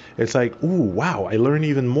happen, it's like, ooh, wow, I learn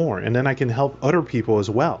even more. And then I can help other people as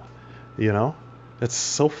well. It's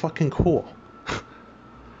so fucking cool.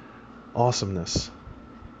 Awesomeness.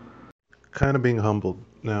 Kind of being humbled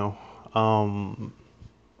now.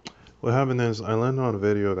 What happened is I landed on a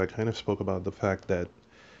video that kind of spoke about the fact that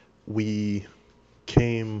we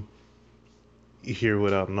came here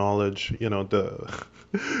without knowledge, the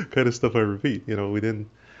kind of stuff I repeat, we didn't.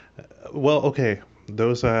 Well, okay,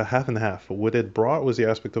 those half and half. What it brought was the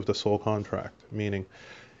aspect of the soul contract, meaning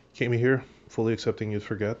came here fully accepting you'd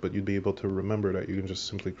forget, but you'd be able to remember that you can just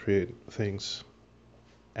simply create things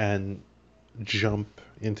and jump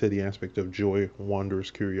into the aspect of joy,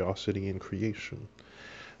 wonders, curiosity, and creation,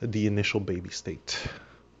 the initial baby state.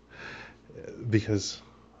 Because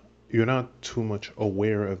you're not too much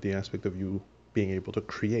aware of the aspect of you being able to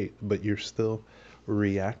create, but you're still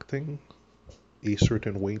reacting a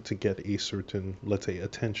certain way to get a certain, let's say,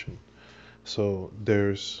 attention. So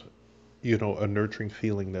there's, a nurturing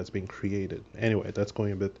feeling that's being created. Anyway, that's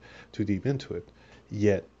going a bit too deep into it.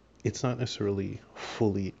 Yet, it's not necessarily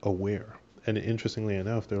fully aware. And interestingly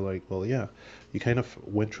enough, they're like, well, yeah, you kind of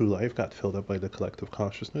went through life, got filled up by the collective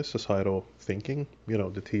consciousness, societal thinking, the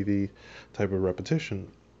TV type of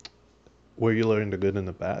repetition, where you learn the good and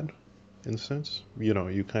the bad, in a sense.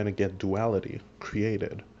 You kind of get duality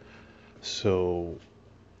created. So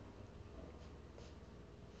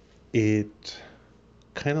it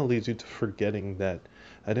kind of leads you to forgetting that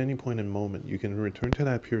at any point in moment, you can return to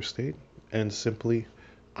that pure state and simply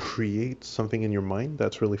create something in your mind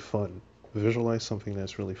that's really fun. Visualize something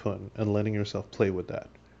that's really fun and letting yourself play with that.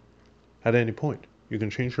 At any point, you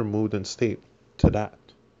can change your mood and state to that.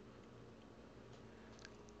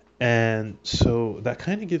 And so that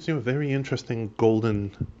kind of gives you a very interesting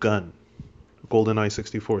golden gun, GoldenEye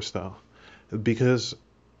 64 style. Because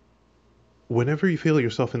whenever you feel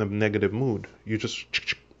yourself in a negative mood, you just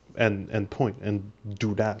and point and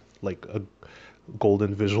do that, like a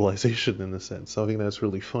golden visualization in a sense, something that's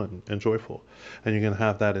really fun and joyful, and you can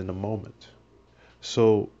have that in the moment.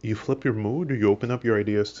 So you flip your mood, you open up your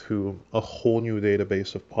ideas to a whole new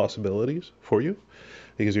database of possibilities for you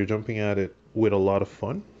because you're jumping at it with a lot of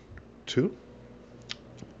fun too.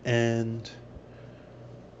 And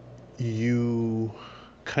you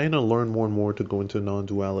kind of learn more and more to go into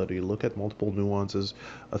non-duality, look at multiple nuances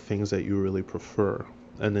of things that you really prefer,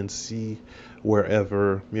 and then see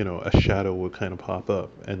wherever, a shadow would kind of pop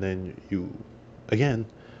up. And then you, again,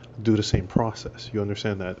 do the same process. You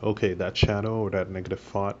understand that, okay, that shadow or that negative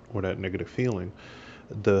thought or that negative feeling,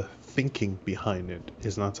 the thinking behind it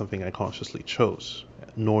is not something I consciously chose,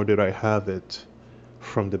 nor did I have it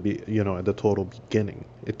from at the total beginning.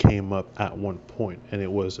 It came up at one point and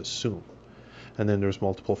it was assumed. And then there's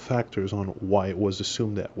multiple factors on why it was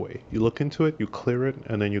assumed that way. You look into it, you clear it,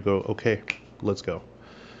 and then you go, okay, let's go.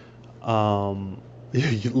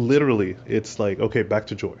 Literally, it's like, okay, back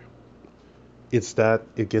to joy.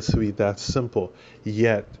 It gets to be that simple.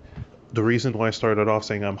 Yet, the reason why I started off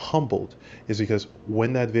saying I'm humbled is because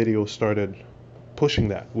when that video started pushing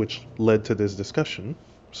that, which led to this discussion,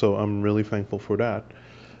 so I'm really thankful for that,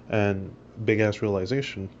 and big ass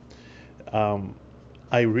realization.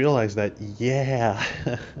 I realized that, yeah,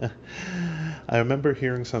 I remember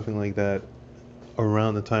hearing something like that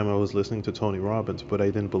around the time I was listening to Tony Robbins, but I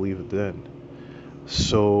didn't believe it then.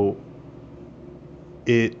 So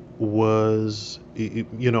it was, I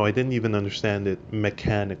didn't even understand it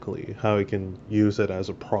mechanically, how I can use it as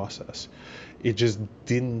a process. It just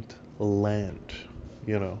didn't land,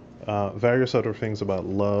 various other things about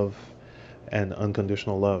love and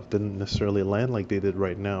unconditional love didn't necessarily land like they did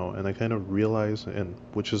right now. And I kind of realized, and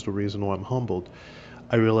which is the reason why I'm humbled,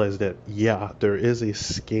 I realized that, yeah, there is a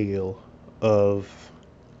scale of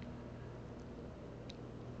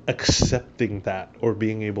accepting that or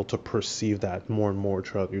being able to perceive that more and more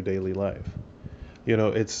throughout your daily life.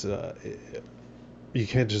 It's you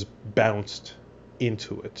can't just bounce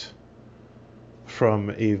into it from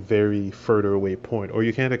a very further away point, or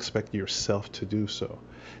you can't expect yourself to do so.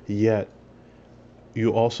 Yet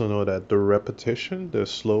you also know that the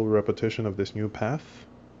slow repetition of this new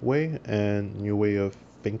pathway and new way of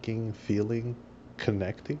thinking, feeling,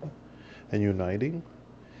 connecting, and uniting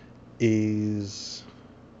is,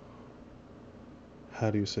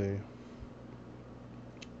 how do you say,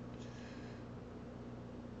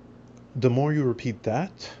 the more you repeat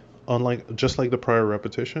that, just like the prior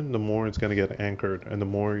repetition, the more it's going to get anchored and the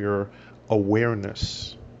more your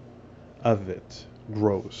awareness of it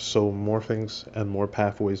grows. So more things and more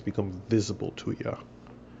pathways become visible to you.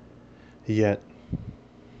 Yet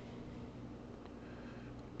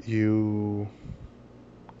you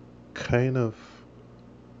kind of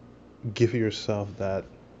give yourself that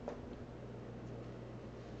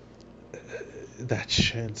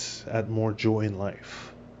chance at more joy in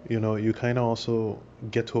life. You kind of also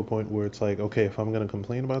get to a point where it's like, okay, if I'm going to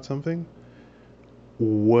complain about something,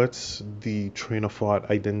 what's the train of thought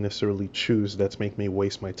I didn't necessarily choose that's make me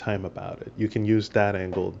waste my time about it? You can use that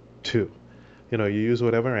angle too. You use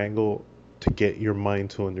whatever angle to get your mind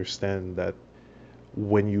to understand that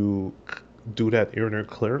when you do that inner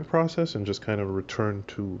clearing process and just kind of return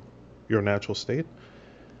to your natural state,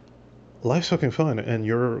 life's fucking fun and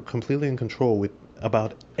you're completely in control with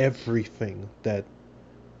about every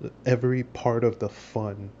part of the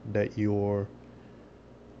fun that you're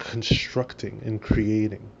constructing and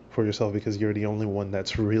creating for yourself, because you're the only one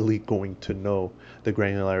that's really going to know the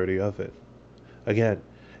granularity of it. Again,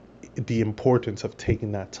 the importance of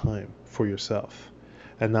taking that time for yourself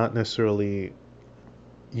and not necessarily,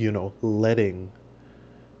 letting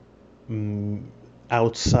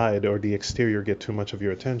outside or the exterior get too much of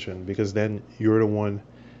your attention, because then you're the one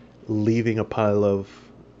leaving a pile of,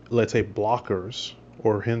 let's say, blockers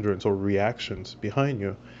or hindrance or reactions behind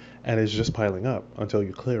you, and it's just piling up until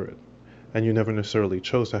you clear it. And you never necessarily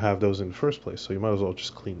chose to have those in the first place, so you might as well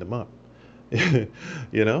just clean them up.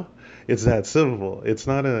 It's that simple. It's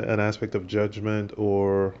not an aspect of judgment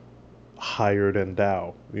or higher than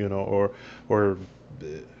thou, or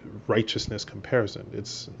righteousness comparison.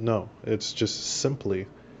 It's just simply,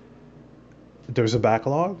 there's a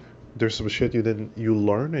backlog. There's some shit you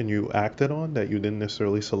learn and you acted on that you didn't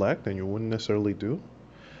necessarily select and you wouldn't necessarily do,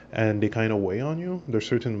 and they kind of weigh on you. There's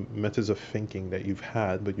certain methods of thinking that you've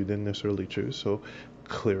had but you didn't necessarily choose. So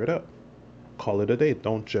clear it up. Call it a day.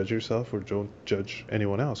 Don't judge yourself or don't judge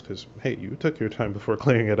anyone else, because hey, you took your time before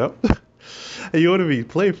clearing it up. And you want to be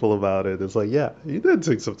playful about it. It's like, yeah, you did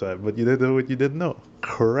take some time, but you didn't know what you didn't know.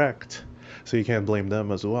 Correct. So you can't blame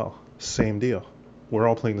them as well. Same deal. We're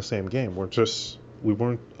all playing the same game. We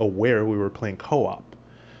weren't aware we were playing co-op.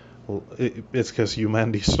 Well, it's because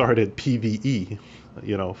humanity started PvE,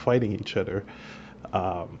 fighting each other.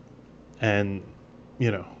 And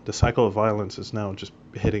the cycle of violence is now just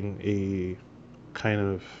hitting a kind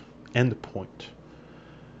of end point.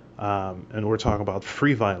 And we're talking about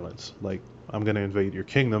free violence. Like, I'm going to invade your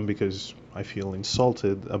kingdom because I feel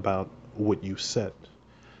insulted about what you said.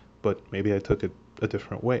 But maybe I took it a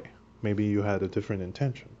different way. Maybe you had a different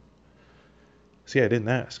intention. See, I didn't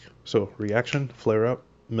ask. So reaction, flare up,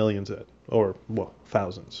 millions dead. Or, well,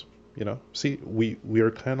 thousands. See, we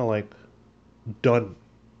are kind of like done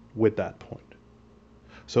with that point.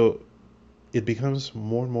 So it becomes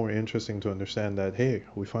more and more interesting to understand that, hey,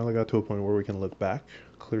 we finally got to a point where we can look back,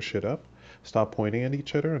 clear shit up, stop pointing at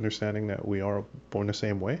each other, understanding that we are born the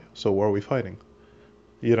same way. So why are we fighting?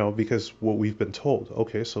 Because what we've been told,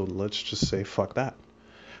 okay, so let's just say fuck that.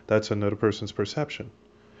 That's another person's perception.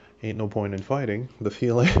 Ain't no point in fighting. The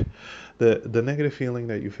feeling, the negative feeling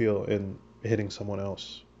that you feel in hitting someone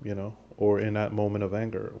else, or in that moment of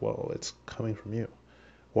anger, well, it's coming from you.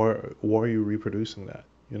 Why are you reproducing that?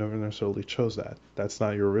 You never necessarily chose that. That's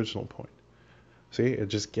not your original point. See, it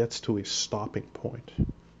just gets to a stopping point.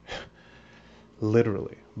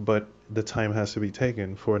 Literally. But the time has to be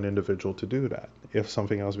taken for an individual to do that. If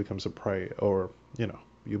something else becomes a priority, or,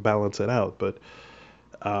 you balance it out. But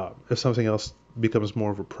if something else becomes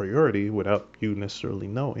more of a priority without you necessarily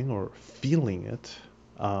knowing or feeling it,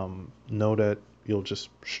 know that you'll just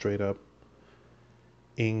straight up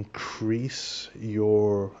increase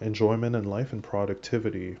your enjoyment in life and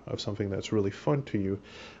productivity of something that's really fun to you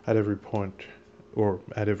at every point, or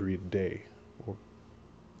at every day, or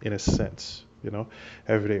in a sense,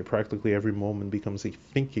 every day, practically every moment becomes a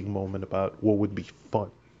thinking moment about what would be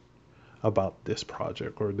fun about this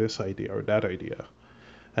project or this idea or that idea.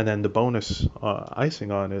 And then the bonus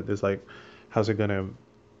icing on it is like, how's it going to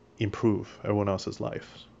improve everyone else's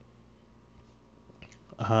life?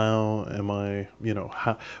 How am I,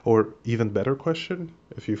 how, or even better question,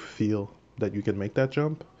 if you feel that you can make that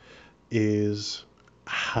jump, is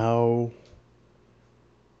how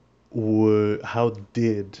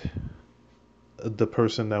did the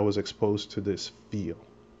person that was exposed to this feel?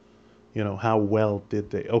 How well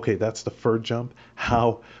did they, okay, that's the first jump.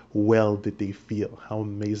 How well did they feel? How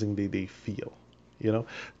amazing did they feel?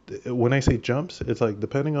 When I say jumps, it's like,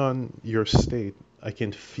 depending on your state, I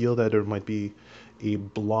can feel that there might be a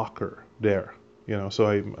blocker there. So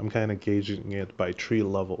I'm kind of gauging it by 3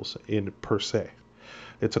 levels in per se.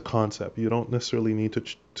 It's a concept. You don't necessarily need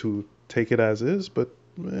to take it as is, but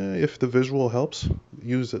if the visual helps,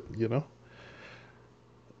 use it,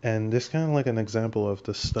 And this kind of like an example of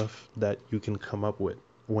the stuff that you can come up with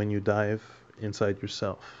when you dive inside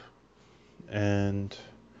yourself. And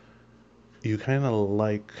you kind of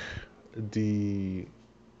like the,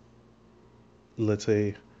 let's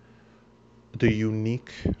say, the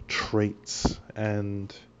unique traits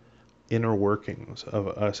and inner workings of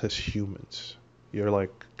us as humans. You're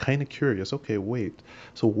like kind of curious. Okay, wait.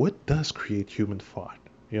 So what does create human thought?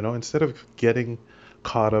 Instead of getting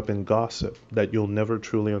caught up in gossip that you'll never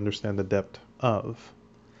truly understand the depth of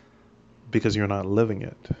because you're not living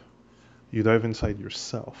it, you dive inside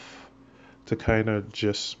yourself to kind of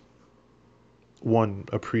just, one,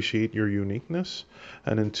 appreciate your uniqueness,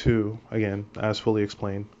 and then two, again, as fully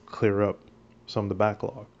explained, clear up some of the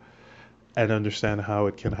backlog and understand how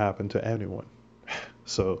it can happen to anyone.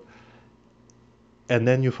 So, and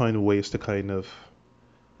then you find ways to kind of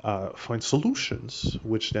find solutions,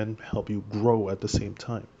 which then help you grow at the same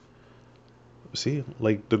time. See,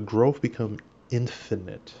 like the growth become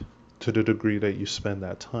infinite to the degree that you spend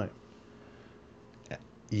that time.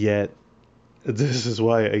 Yet, this is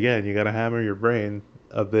why, again, you gotta hammer your brain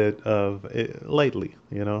a bit of it, lightly,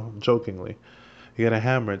 jokingly. You gotta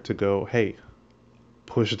hammer it to go, hey,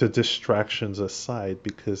 push the distractions aside,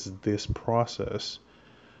 because this process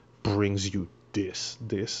brings you this,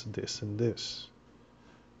 and this.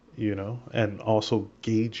 And also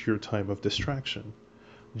gauge your time of distraction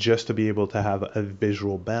just to be able to have a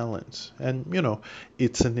visual balance. And,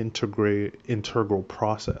 it's an integral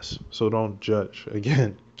process. So don't judge.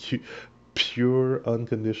 Again, pure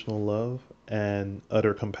unconditional love and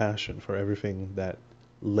utter compassion for everything that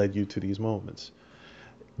led you to these moments.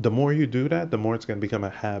 The more you do that, the more it's going to become a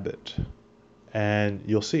habit. And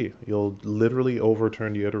you'll see, you'll literally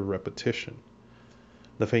overturn the utter repetition.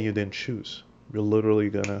 The thing you didn't choose. You're literally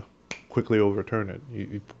going to quickly overturn it.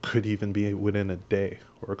 You could even be within a day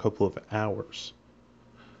or a couple of hours.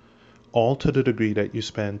 All to the degree that you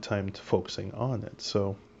spend time focusing on it.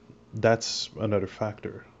 So that's another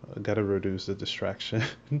factor. Got to reduce the distraction.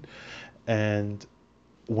 And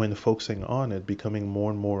when focusing on it, becoming more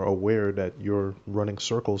and more aware that you're running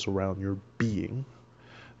circles around your being,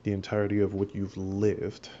 the entirety of what you've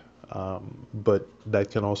lived, But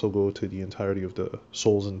that can also go to the entirety of the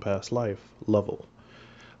souls in past life level.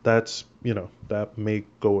 That's, that may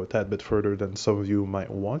go a tad bit further than some of you might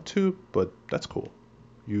want to, but that's cool.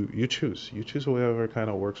 You choose whatever kind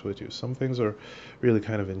of works with you. Some things are really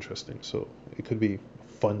kind of interesting, so it could be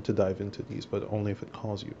fun to dive into these, but only if it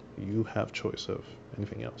calls you. You have choice of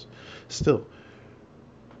anything else. Still,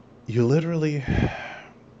 you literally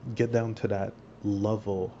get down to that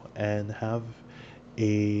level and have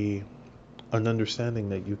a an understanding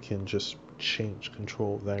that you can just change,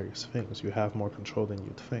 control various things. You have more control than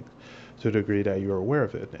you'd think, to the degree that you're aware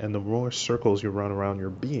of it. And the more circles you run around your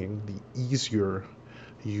being, the easier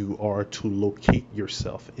you are to locate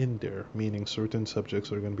yourself in there, meaning certain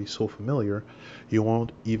subjects are going to be so familiar, you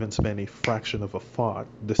won't even spend a fraction of a thought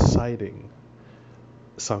deciding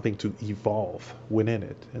something to evolve within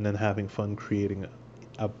it, and then having fun creating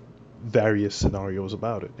various scenarios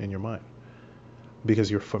about it in your mind,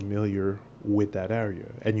 because you're familiar with that area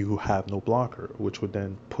and you have no blocker, which would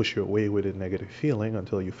then push you away with a negative feeling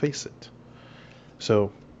until you face it.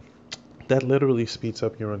 So that literally speeds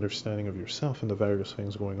up your understanding of yourself and the various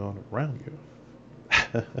things going on around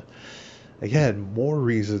you. Again, more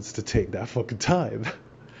reasons to take that fucking time.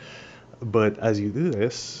 But as you do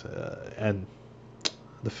this, and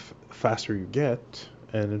the faster you get,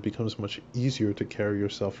 and it becomes much easier to carry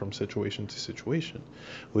yourself from situation to situation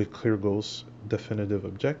with clear goals, definitive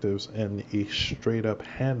objectives, and a straight up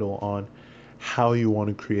handle on how you want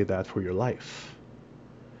to create that for your life.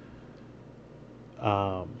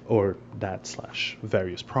 Or that slash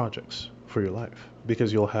various projects for your life,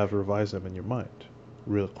 because you'll have revised them in your mind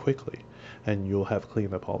real quickly, and you'll have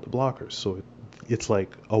cleaned up all the blockers. So it's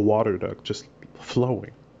like a water duct just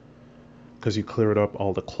flowing, because you cleared up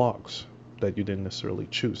all the clogs that you didn't necessarily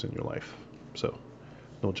choose in your life. So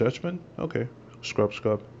no judgment. Okay,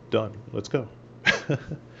 scrub, done. Let's go.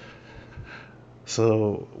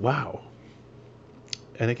 So wow.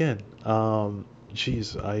 And again,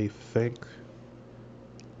 geez, I think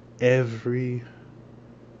every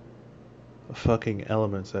fucking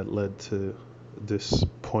element that led to this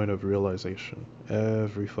point of realization,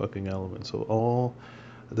 every fucking element. So all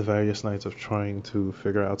the various nights of trying to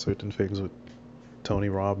figure out certain things with Tony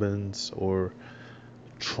Robbins, or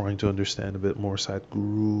trying to understand a bit more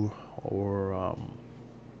Sadhguru, or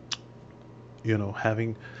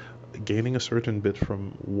gaining a certain bit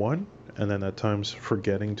from one, and then at times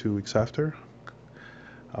forgetting 2 weeks after.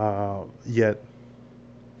 Yet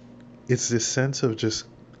it's this sense of just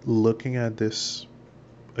looking at this,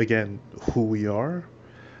 again, who we are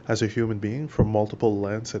as a human being from multiple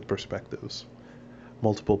lenses and perspectives,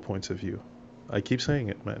 multiple points of view. I keep saying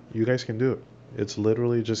it, man. You guys can do it. It's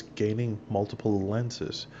literally just gaining multiple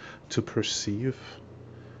lenses to perceive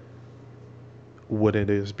what it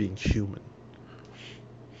is being human.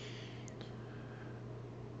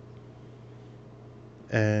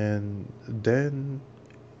 And then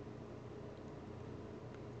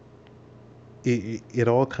it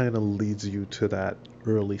all kind of leads you to that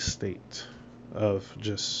early state of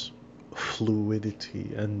just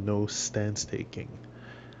fluidity and no stance taking.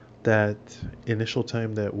 That initial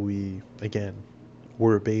time that we, again,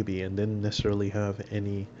 were a baby and didn't necessarily have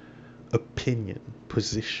any opinion,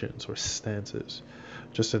 positions, or stances,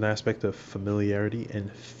 just an aspect of familiarity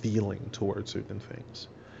and feeling towards certain things.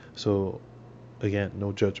 So, again,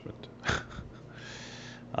 no judgment.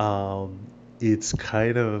 It's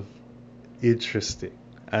kind of interesting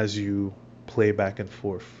as you play back and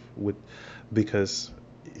forth with, because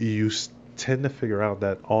you tend to figure out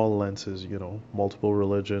that all lenses, multiple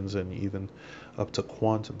religions, and even up to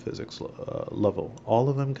quantum physics level, all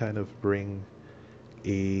of them kind of bring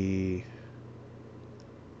a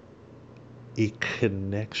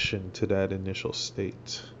connection to that initial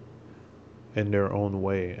state in their own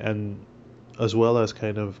way, and as well as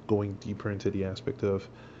kind of going deeper into the aspect of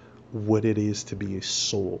what it is to be a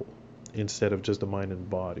soul instead of just the mind and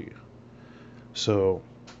body. So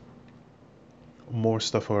more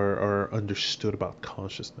stuff are understood about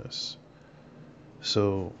consciousness.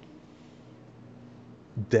 So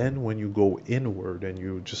then when you go inward and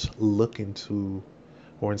you just look into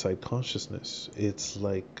or inside consciousness, it's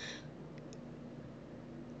like,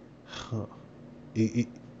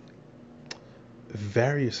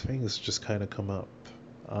 various things just kind of come up.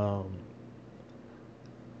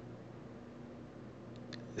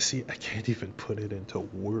 See, I can't even put it into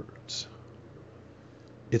words.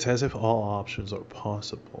 It's as if all options are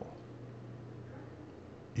possible.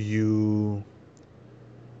 You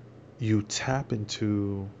tap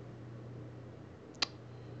into,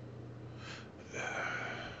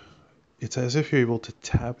 it's as if you're able to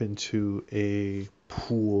tap into a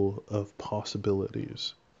pool of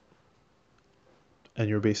possibilities and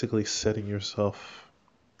you're basically setting yourself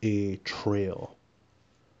a trail.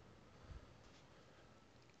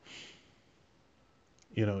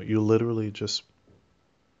 You literally just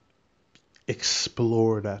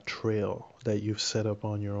explore that trail that you've set up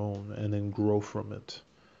on your own and then grow from it.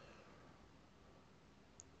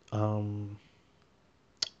 Um,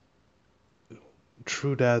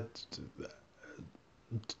 Through that,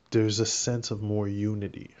 there's a sense of more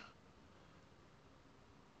unity,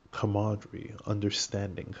 camaraderie,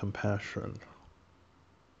 understanding, compassion.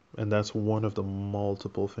 And that's one of the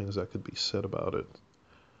multiple things that could be said about it.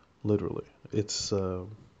 Literally, it's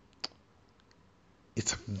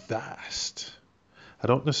vast. I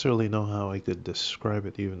don't necessarily know how I could describe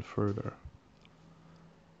it even further.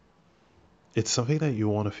 It's something that you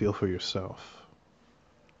want to feel for yourself,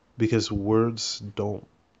 because words don't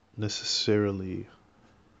necessarily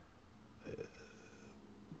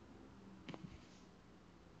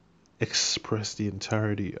express the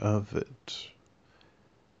entirety of it,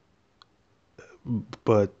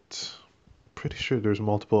 but pretty sure there's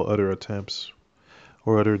multiple other attempts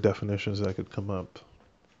or other definitions that could come up.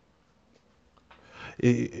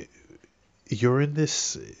 I You're in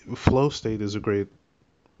this flow state is a great,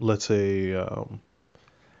 let's say,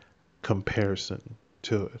 comparison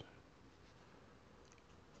to it.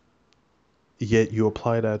 Yet you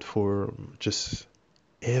apply that for just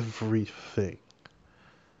everything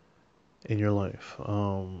in your life.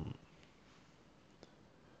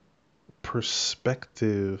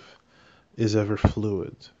 Perspective is ever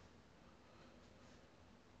fluid.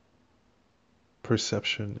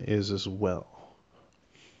 Perception is as well.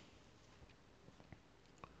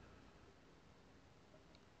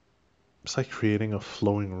 It's like creating a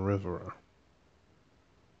flowing river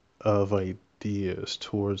of ideas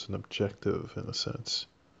towards an objective, in a sense.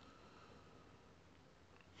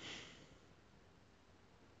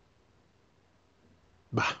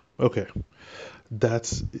 Bah, okay.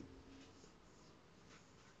 That's,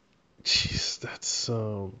 jeez, that's,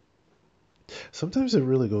 sometimes it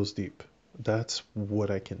really goes deep. That's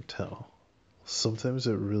what I can tell. Sometimes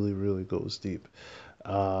it really, really goes deep.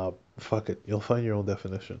 Fuck it. You'll find your own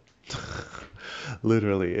definition.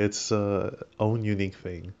 Literally, it's own unique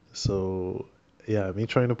thing. So, yeah, me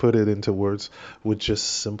trying to put it into words would just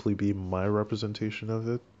simply be my representation of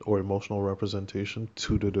it, or emotional representation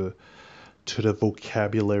to the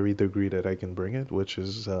vocabulary degree that I can bring it, which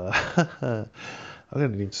is I'm gonna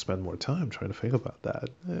need to spend more time trying to think about that,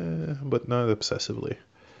 but not obsessively.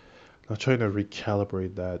 Not trying to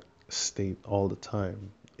recalibrate that state all the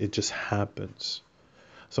time. It just happens.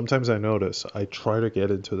 Sometimes I notice I try to get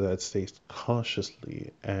into that state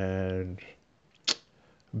consciously, and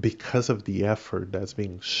because of the effort that's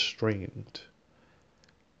being strained,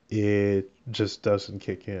 it just doesn't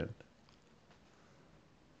kick in.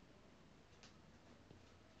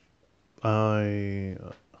 I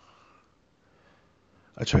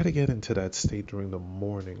I try to get into that state during the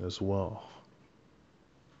morning as well.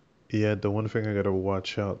 Yeah, the one thing I gotta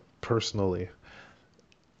watch out personally,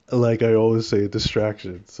 like I always say,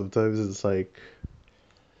 distractions. Sometimes it's like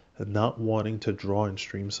not wanting to draw and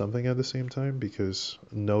stream something at the same time, because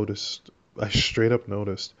I straight up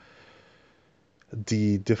noticed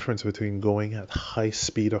the difference between going at high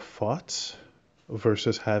speed of thoughts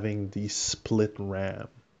versus having the split RAM.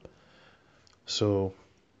 So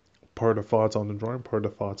part of thoughts on the drawing, part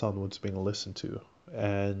of thoughts on what's being listened to,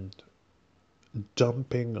 and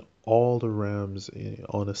dumping all the RAMs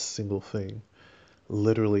on a single thing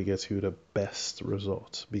literally gets you the best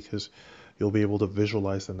results, because you'll be able to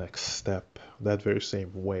visualize the next step that very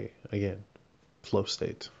same way. Again, flow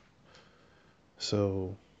state.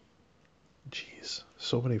 So, geez,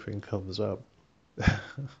 so many things comes up.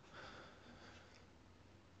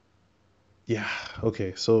 Yeah,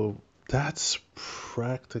 okay, so that's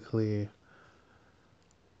practically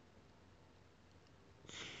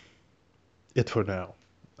it for now.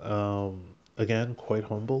 Again, quite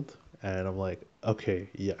humbled, and I'm like, okay,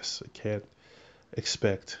 yes, I can't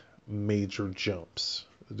expect major jumps.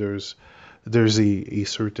 There's a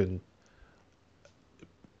certain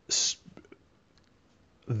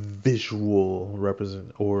visual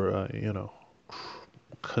represent, or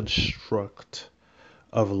construct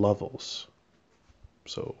of levels,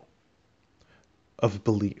 so of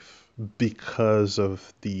belief, because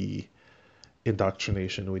of the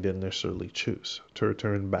indoctrination we didn't necessarily choose to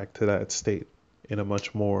return back to that state in a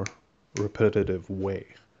much more repetitive way.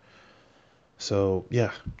 So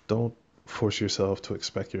yeah, don't force yourself to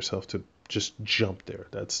expect yourself to just jump there.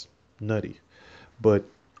 That's nutty. But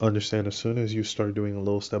understand, as soon as you start doing a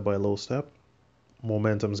little step by little step,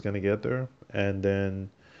 momentum's gonna get there, and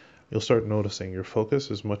then you'll start noticing your focus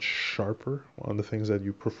is much sharper on the things that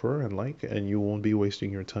you prefer and like, and you won't be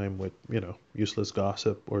wasting your time with, useless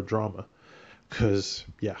gossip or drama. Because,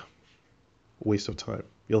 yeah, waste of time.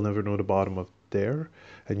 You'll never know the bottom of there,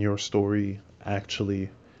 and your story actually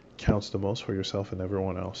counts the most for yourself and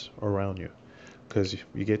everyone else around you. Because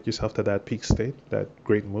you get yourself to that peak state, that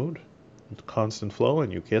great mood, constant flow,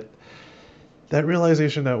 and you get that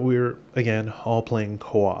realization that we're, again, all playing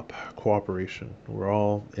cooperation. We're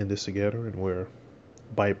all in this together, and we're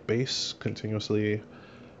by base continuously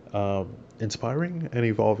inspiring and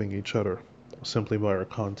evolving each other simply by our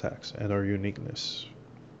contacts and our uniqueness,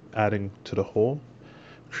 adding to the whole,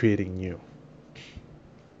 creating new.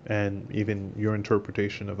 And even your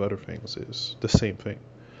interpretation of other things is the same thing.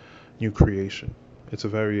 New creation. It's a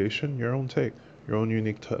variation, your own take, your own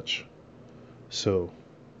unique touch. So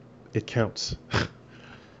it counts.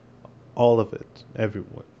 All of it,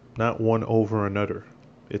 everyone. Not one over another.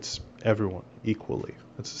 It's everyone equally.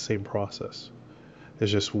 It's the same process.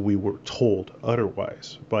 It's just we were told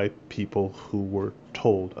otherwise by people who were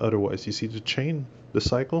told otherwise. You see the chain, the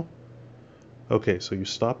cycle? Okay, so you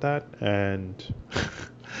stop that and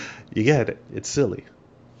you get it. It's silly.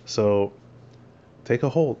 So take a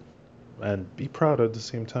hold and be proud at the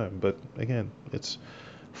same time. But again, it's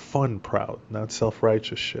fun proud, not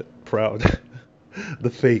self-righteous shit proud. The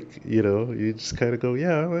fake, you just kind of go,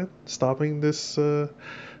 yeah, man, stopping this, some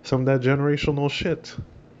of that generational shit.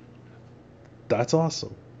 That's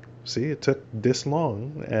awesome. See, it took this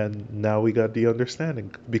long, and now we got the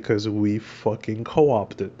understanding because we fucking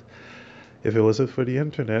co-opted. If it wasn't for the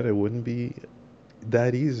internet, it wouldn't be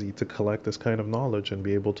that easy to collect this kind of knowledge and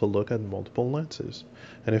be able to look at multiple lenses.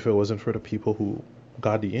 And if it wasn't for the people who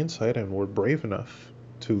got the insight and were brave enough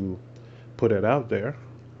to put it out there,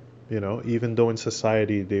 even though in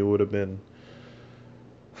society they would have been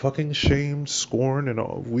fucking shamed, scorned, and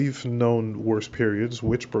all. We've known worse periods,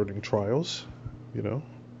 witch burning trials,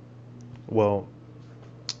 Well,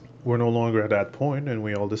 we're no longer at that point, and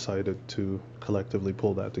we all decided to collectively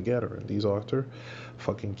pull that together. And these are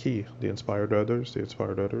fucking key. They inspired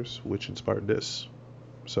others, which inspired this.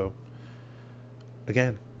 So,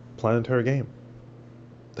 again, planetary game.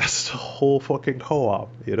 That's the whole fucking co-op,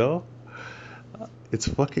 It's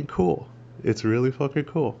fucking cool. It's really fucking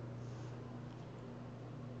cool.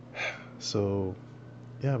 So,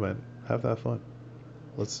 yeah, man, have that fun.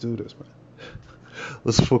 Let's do this, man.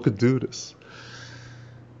 Let's fucking do this.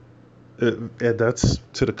 And that's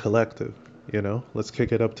to the collective, Let's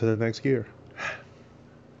kick it up to the next gear.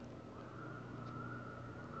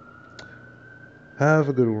 Have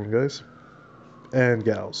a good one, guys. And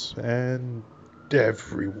gals. And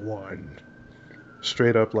everyone.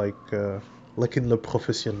 Straight up like in Le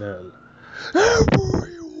Professionnel.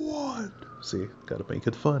 Everyone. See, gotta make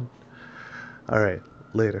it fun. Alright,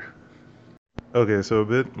 later. Okay, so a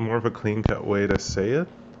bit more of a clean cut way to say it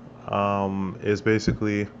is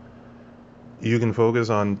basically you can focus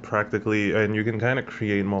on practically, and you can kind of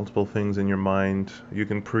create multiple things in your mind. You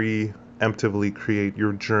can preemptively create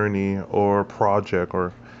your journey or project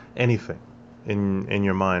or anything in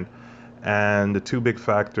your mind. And the two big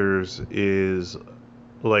factors is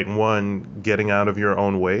like one, getting out of your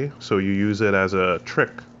own way. So you use it as a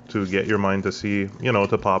trick to get your mind to see,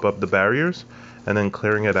 to pop up the barriers, and then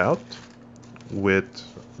clearing it out with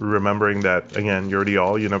remembering that, again, you're the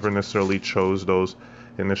all. You never necessarily chose those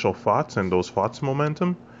initial thoughts and those thoughts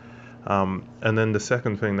momentum. And then the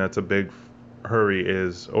second thing that's a big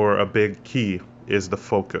a big key is the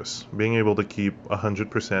focus. Being able to keep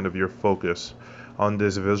 100% of your focus on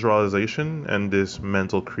this visualization and this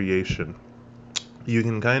mental creation. You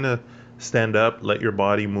can kind of stand up, let your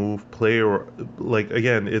body move, play, or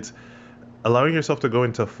again, it's allowing yourself to go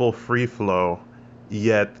into full free flow,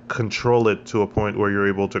 yet control it to a point where you're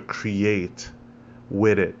able to create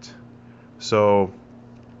with it. So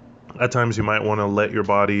at times you might want to let your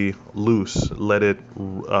body loose, let it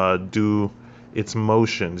do its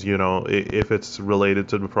motions, if it's related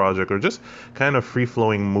to the project, or just kind of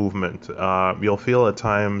free-flowing movement. You'll feel at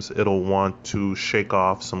times it'll want to shake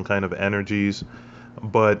off some kind of energies,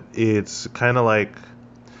 but it's kind of like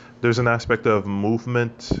there's an aspect of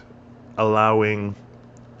movement allowing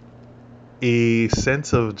a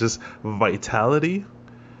sense of just vitality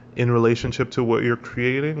in relationship to what you're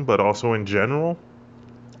creating, but also in general.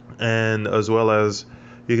 And as well as,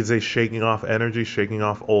 you could say, shaking off energy, shaking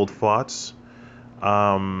off old thoughts.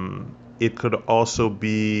 It could also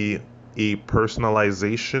be a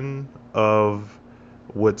personalization of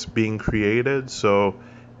what's being created. So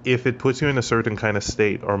if it puts you in a certain kind of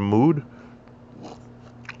state or mood,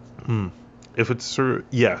 if it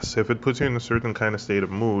puts you in a certain kind of state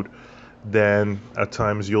of mood, then at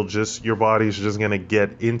times your body's just gonna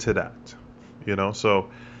get into that, So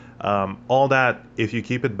all that, if you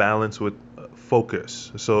keep it balanced with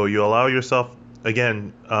focus, so you allow yourself,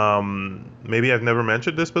 again, maybe I've never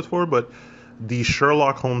mentioned this before, but the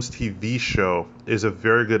Sherlock Holmes TV show is a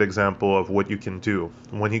very good example of what you can do.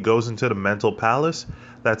 When he goes into the mental palace,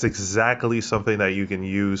 that's exactly something that you can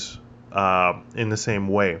use in the same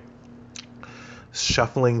way.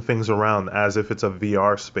 Shuffling things around as if it's a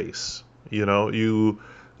VR space. You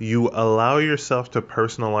allow yourself to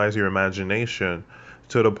personalize your imagination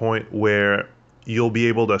to the point where you'll be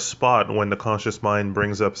able to spot when the conscious mind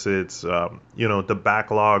brings up the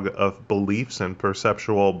backlog of beliefs and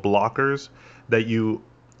perceptual blockers that you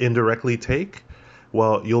indirectly take.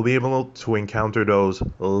 Well, you'll be able to encounter those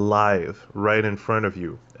live right in front of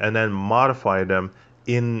you and then modify them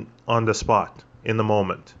on the spot, in the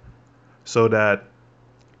moment, so that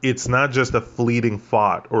it's not just a fleeting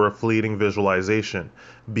thought or a fleeting visualization.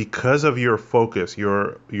 Because of your focus,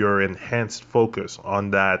 your enhanced focus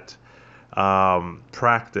on that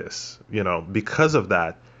practice, because of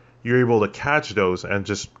that, you're able to catch those and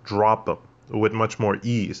just drop them with much more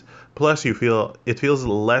ease. Plus, it feels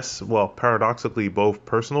less, well, paradoxically, both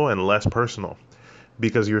personal and less personal,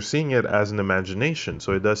 because you're seeing it as an imagination.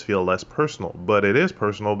 So it does feel less personal, but it is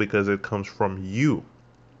personal because it comes from you.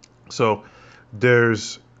 So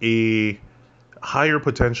there's a higher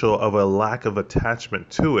potential of a lack of attachment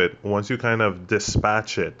to it once you kind of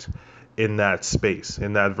dispatch it in that space,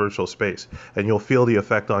 in that virtual space, and you'll feel the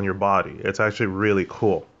effect on your body. It's actually really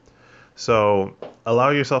cool. So allow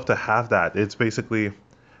yourself to have that. It's basically,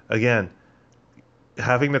 again,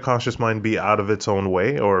 having the conscious mind be out of its own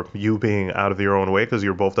way, or you being out of your own way, because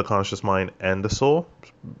you're both the conscious mind and the soul.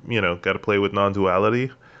 Got to play with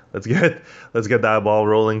non-duality. Let's get that ball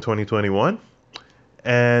rolling, 2021.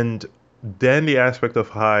 And then the aspect of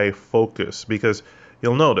high focus, because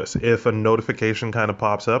you'll notice if a notification kind of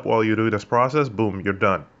pops up while you do this process, boom, you're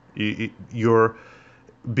done.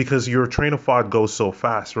 Because your train of thought goes so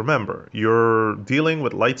fast. Remember, you're dealing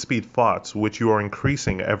with light speed thoughts, which you are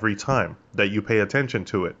increasing every time that you pay attention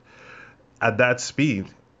to it. At that speed,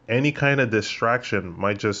 any kind of distraction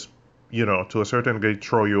might just, to a certain degree,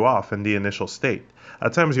 throw you off in the initial state.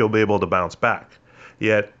 At times, you'll be able to bounce back.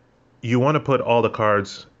 Yet, you want to put all the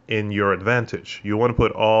cards in your advantage. You want to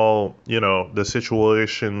put all, the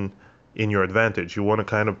situation in your advantage. You want to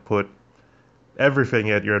kind of put everything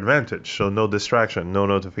at your advantage. So no distraction, no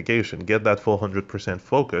notification. Get that full 100%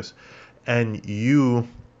 focus, and you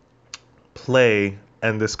play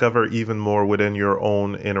and discover even more within your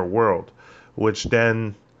own inner world, which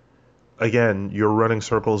then, again, you're running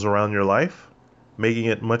circles around your life, making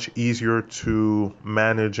it much easier to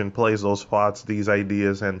manage and place those thoughts, these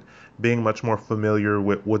ideas, and being much more familiar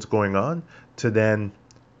with what's going on to then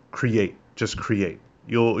just create.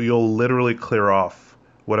 You'll literally clear off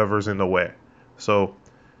whatever's in the way. So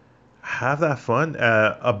have that fun.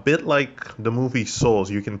 A bit like the movie Souls,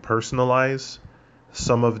 you can personalize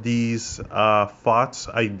some of these thoughts,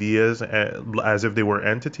 ideas, as if they were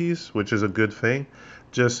entities, which is a good thing.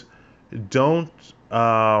 Just don't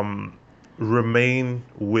remain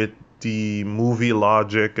with the movie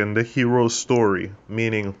logic and the hero story,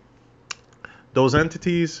 meaning those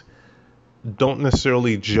entities don't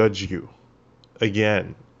necessarily judge you.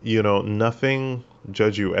 Again, nothing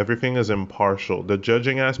judge you. Everything is impartial. The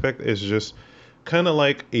judging aspect is just kind of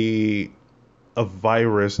like a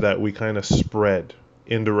virus that we kind of spread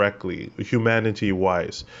indirectly, humanity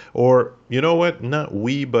wise. Or, you know what? Not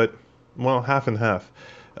we, but, well, half and half.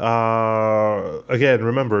 Again,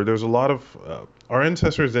 remember, there's a lot of our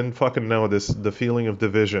ancestors didn't fucking know the feeling of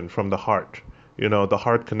division from the heart. The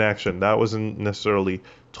heart connection that wasn't necessarily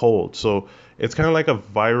told. So it's kind of like a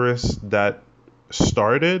virus that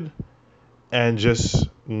started and just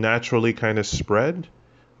naturally kind of spread.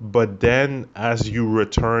 But then as you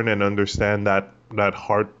return and understand that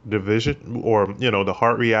heart division, or the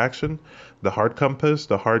heart reaction, the heart compass,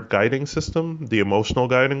 the heart guiding system, the emotional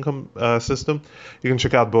guiding system, you can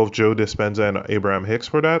check out both Joe Dispenza and Abraham Hicks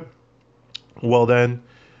for that. Well, then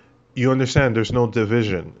you understand there's no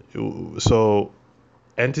division. So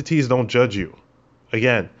entities don't judge you.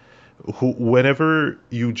 Again, whenever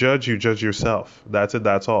you judge yourself. That's it.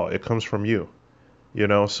 That's all. It comes from you.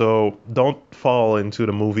 So don't fall into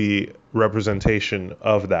the movie representation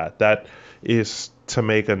of that. That is to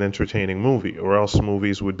make an entertaining movie, or else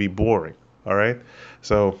movies would be boring. All right.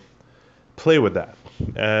 So play with that.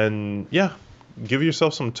 And yeah, give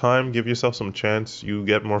yourself some time, give yourself some chance. You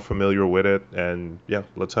get more familiar with it. And yeah,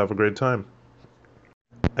 let's have a great time.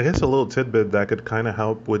 I guess a little tidbit that could kind of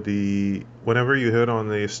help with whenever you hit on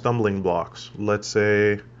the stumbling blocks. Let's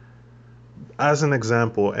say as an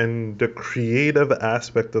example, and the creative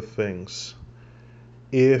aspect of things,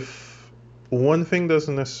 if one thing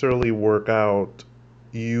doesn't necessarily work out,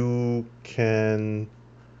 you can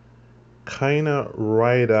kind of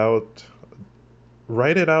write it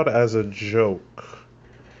out as a joke.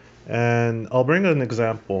 And I'll bring an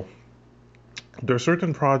example. There are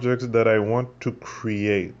certain projects that I want to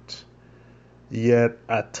create, yet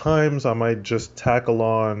at times I might just tackle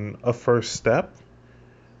on a first step,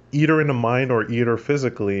 either in the mind or either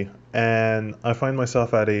physically, and I find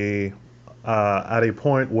myself at a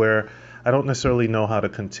point where I don't necessarily know how to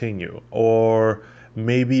continue, or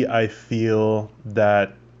maybe I feel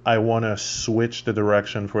that I want to switch the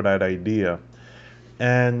direction for that idea.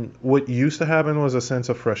 And what used to happen was a sense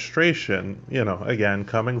of frustration, again,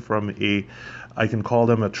 coming from I can call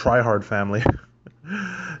them a try hard family,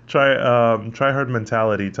 try hard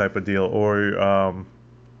mentality type of deal, or,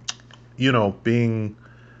 being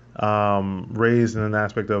raised in an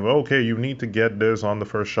aspect of, okay, you need to get this on the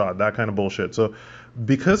first shot, that kind of bullshit. So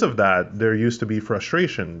because of that, there used to be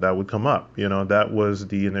frustration that would come up. That was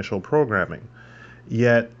the initial programming.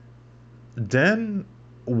 Yet then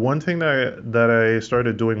one thing that I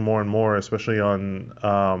started doing more and more, especially on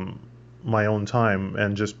my own time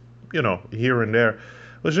and just here and there,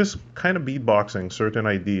 was just kind of beatboxing certain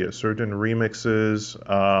ideas, certain remixes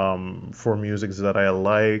for musics that I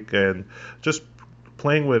like, and just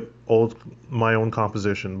playing with my own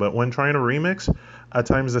composition. But when trying to remix, at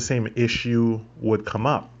times the same issue would come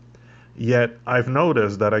up. Yet I've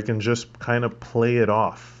noticed that I can just kind of play it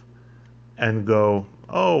off and go,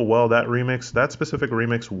 oh, well, that specific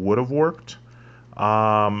remix would have worked.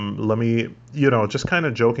 Let me, just kind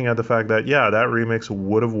of joking at the fact that, yeah, that remix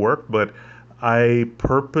would have worked, but I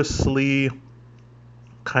purposely it's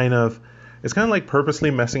kind of like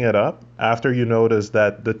purposely messing it up after you notice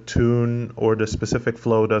that the tune or the specific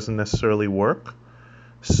flow doesn't necessarily work,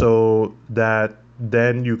 so that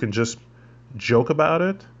then you can just joke about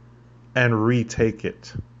it and retake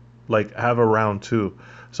it, like have a round two.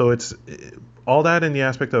 So it's all that in the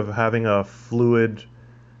aspect of having a fluid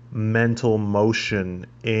mental motion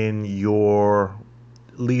in your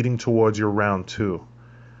leading towards your round two.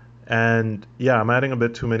 And yeah, I'm adding a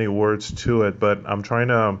bit too many words to it, but I'm trying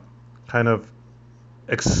to kind of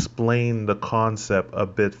explain the concept a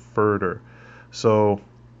bit further. So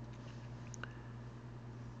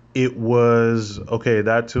it was okay,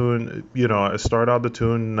 that tune, I start out the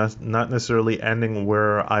tune not necessarily ending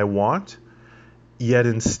where I want. Yet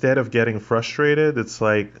instead of getting frustrated, it's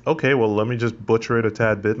like, okay, well, let me just butcher it a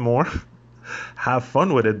tad bit more. Have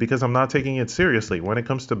fun with it, because I'm not taking it seriously. When it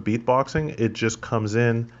comes to beatboxing, it just comes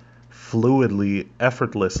in fluidly,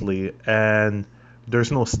 effortlessly, and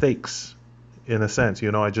there's no stakes in a sense.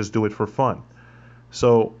 I just do it for fun.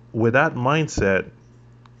 So with that mindset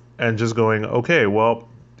and just going, okay, well,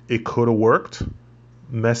 it could have worked,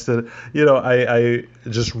 messed it, I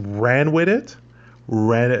just ran with it,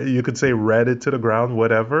 you could say ran it to the ground,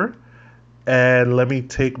 whatever. And let me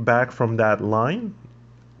take back from that line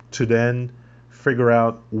to then figure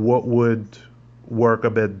out what would work a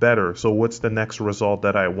bit better. So what's the next result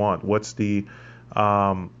that I want? What's the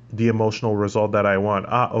emotional result that I want?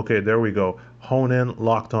 Okay, there we go. Hone in,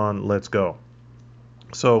 locked on, let's go.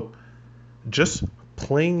 So just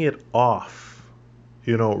playing it off,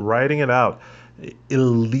 writing it out, it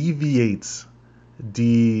alleviates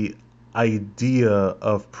the idea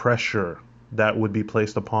of pressure that would be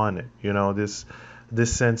placed upon it.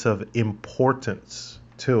 This sense of importance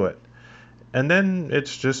to it. And then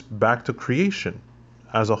it's just back to creation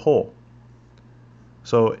as a whole.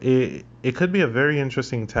 So it could be a very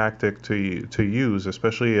interesting tactic to use,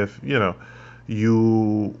 especially if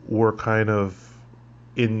you were kind of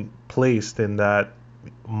placed in that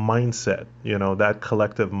mindset, that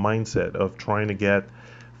collective mindset of trying to get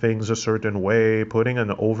things a certain way, putting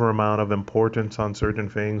an over amount of importance on certain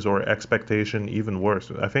things, or expectation, even worse.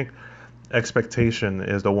 I think expectation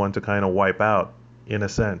is the one to kind of wipe out, in a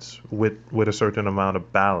sense, with a certain amount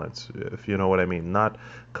of balance, if you know what I mean. Not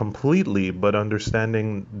completely, but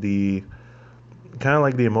understanding the kind of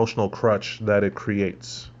like the emotional crutch that it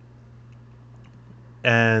creates.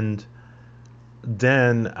 And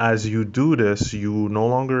then as you do this, you no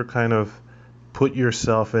longer kind of put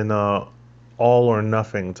yourself in a all or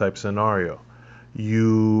nothing type scenario.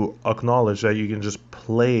 You acknowledge that you can just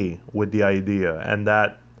play with the idea, and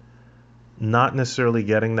that not necessarily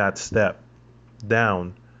getting that step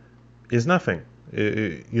down is nothing.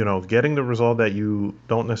 Getting the result that you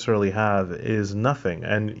don't necessarily have is nothing.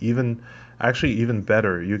 And even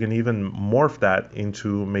better, you can even morph that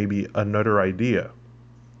into maybe another idea.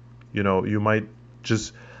 You might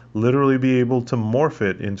just literally be able to morph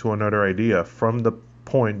it into another idea from the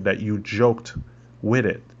point that you joked with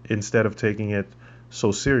it instead of taking it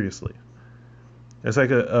so seriously. It's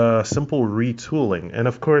like a simple retooling. And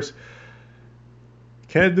of course,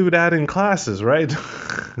 can't do that in classes, right?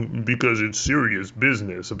 Because it's serious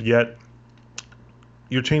business. Yet,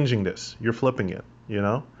 you're changing this, you're flipping it, you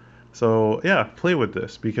know? So, yeah, play with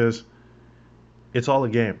this because it's all a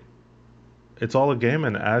game. It's all a game,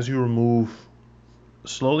 and as you remove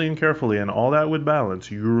slowly and carefully, and all that with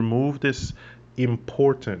balance, you remove this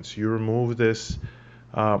importance, you remove this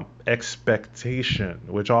expectation,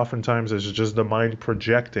 which oftentimes is just the mind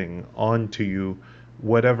projecting onto you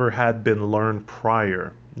whatever had been learned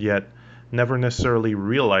prior, yet never necessarily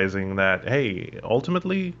realizing that, hey,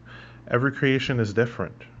 ultimately, every creation is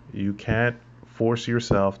different. You can't force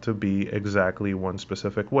yourself to be exactly one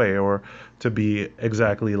specific way or to be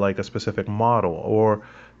exactly like a specific model or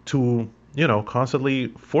to, constantly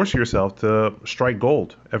force yourself to strike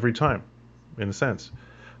gold every time, in a sense.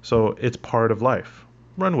 So it's part of life.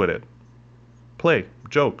 Run with it. Play,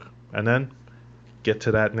 joke, and then get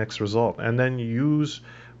to that next result. And then use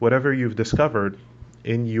whatever you've discovered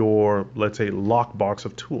in your, let's say, lockbox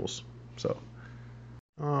of tools. So,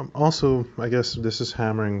 also, I guess this is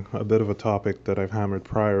hammering a bit of a topic that I've hammered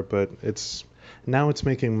prior, but it's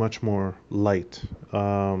making much more light.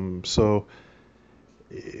 So,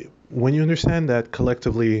 when you understand that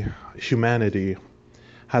collectively humanity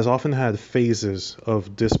has often had phases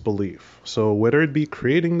of disbelief. So whether it be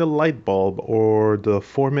creating the light bulb or the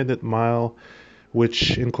 4-minute mile,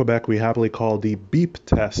 which in Quebec we happily call the beep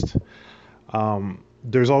test,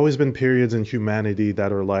 there's always been periods in humanity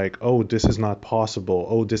that are like, oh, this is not possible.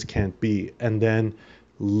 Oh, this can't be. And then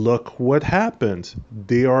look what happens.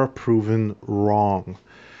 They are proven wrong.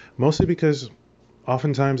 Mostly because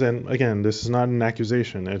oftentimes, and again, this is not an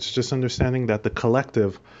accusation, it's just understanding that the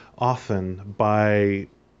collective often by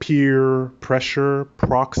peer pressure,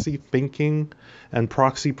 proxy thinking, and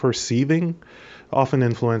proxy perceiving, often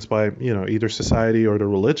influenced by, either society or the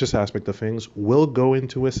religious aspect of things, will go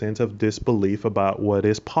into a sense of disbelief about what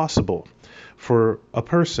is possible for a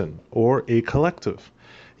person or a collective.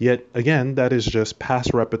 Yet again, that is just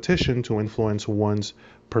past repetition to influence one's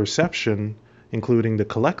perception, including the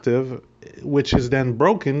collective, which is then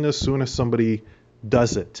broken as soon as somebody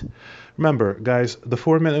does it. Remember, guys, the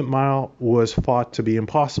 4-minute mile was thought to be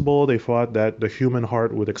impossible. They thought that the human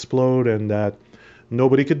heart would explode and that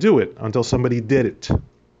nobody could do it until somebody did it.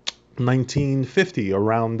 1950,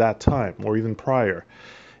 around that time, or even prior.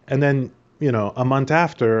 And then, a month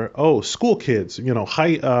after, school kids,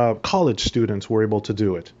 college students were able to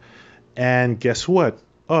do it. And guess what?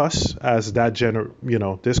 Us, as that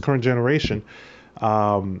this current generation,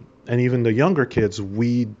 and even the younger kids,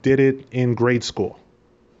 we did it in grade school,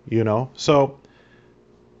 So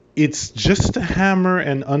it's just to hammer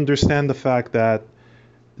and understand the fact that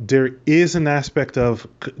there is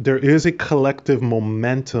a collective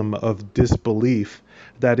momentum of disbelief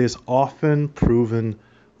that is often proven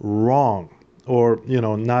wrong or,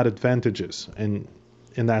 not advantageous. And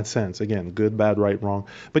in that sense, again, good, bad, right, wrong.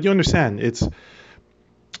 But you understand, it's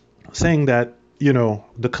saying that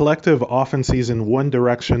the collective often sees in one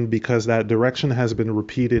direction because that direction has been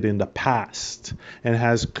repeated in the past and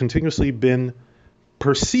has continuously been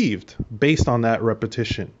perceived based on that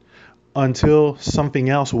repetition until something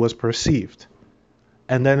else was perceived.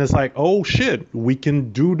 And then it's like, oh shit, we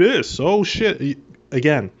can do this. Oh shit,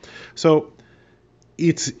 again. So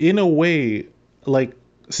it's in a way like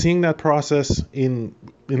seeing that process in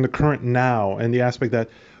the current now and the aspect that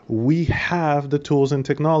we have the tools and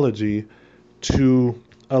technology to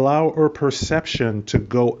allow our perception to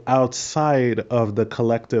go outside of the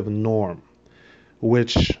collective norm,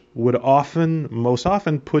 which would most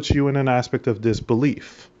often put you in an aspect of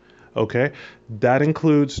disbelief. Okay, that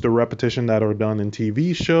includes the repetition that are done in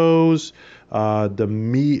TV shows,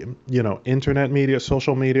 internet media,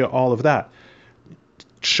 social media, all of that,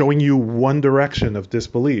 showing you one direction of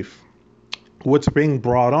disbelief. What's being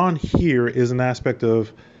brought on here is an aspect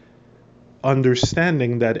of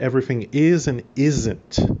understanding that everything is and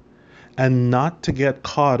isn't, and not to get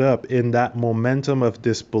caught up in that momentum of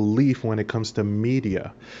disbelief when it comes to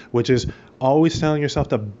media, which is always telling yourself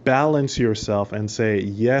to balance yourself and say,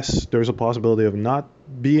 yes, there's a possibility of not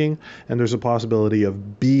being, and there's a possibility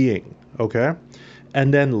of being, okay?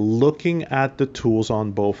 And then looking at the tools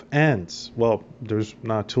on both ends. Well, there's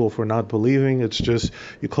not a tool for not believing. It's just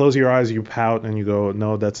you close your eyes, you pout, and you go,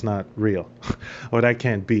 no, that's not real, or that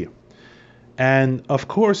can't be. And of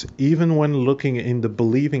course, even when looking in the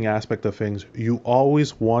believing aspect of things, you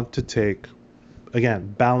always want to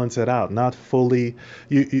balance it out, not fully,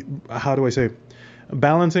 how do I say,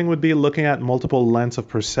 Balancing would be looking at multiple lens of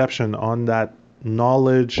perception on that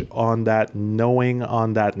knowledge, on that knowing,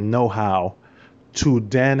 on that know-how, to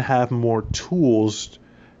then have more tools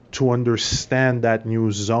to understand that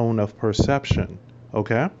new zone of perception.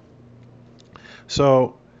 Okay?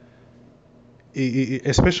 So,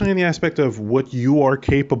 especially in the aspect of what you are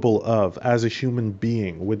capable of as a human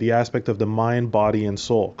being, with the aspect of the mind, body, and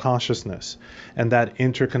soul, consciousness, and that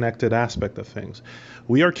interconnected aspect of things,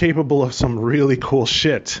 we are capable of some really cool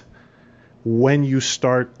shit when you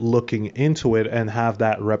start looking into it and have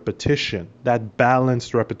that repetition, that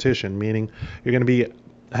balanced repetition, meaning you're going to be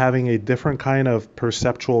having a different kind of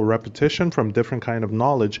perceptual repetition from different kind of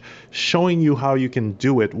knowledge, showing you how you can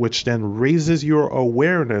do it, which then raises your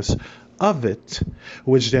awareness of it,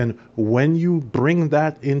 which then when you bring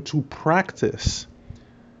that into practice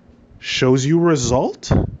shows you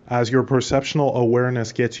result as your perceptual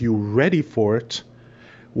awareness gets you ready for it,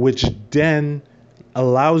 which then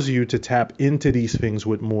allows you to tap into these things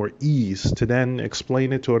with more ease, to then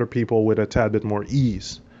explain it to other people with a tad bit more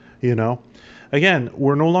ease. You know, again,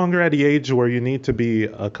 we're no longer at the age where you need to be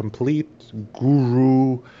a complete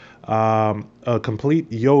guru, a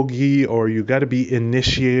complete yogi, or you got to be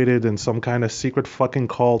initiated in some kind of secret fucking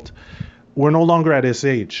cult. We're no longer at this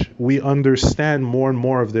age. We understand more and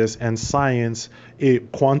more of this, and science,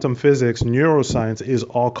 quantum physics, neuroscience is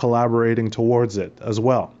all collaborating towards it as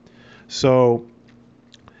well. So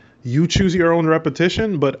you choose your own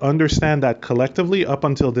repetition, but understand that collectively, up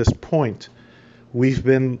until this point, we've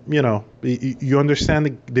been, you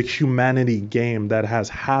understand the humanity game that has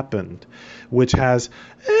happened, which has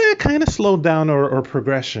kind of slowed down our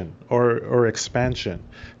progression or expansion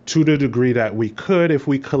to the degree that we could if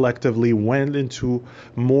we collectively went into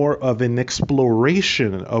more of an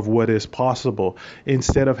exploration of what is possible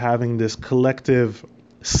instead of having this collective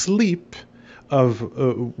sleep of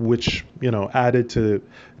which added to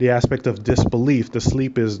the aspect of disbelief. The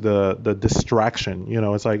sleep is the distraction.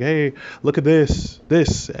 It's like, hey, look at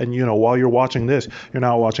this, and while you're watching this, you're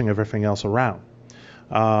not watching everything else around.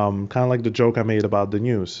 Kind of like the joke I made about the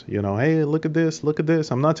news. Hey, look at this.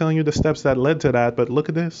 I'm not telling you the steps that led to that, but look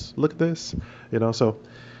at this. So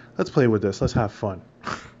let's play with this. Let's have fun.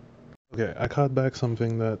 Okay, I caught back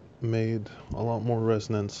something that made a lot more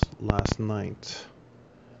resonance last night.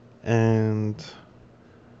 And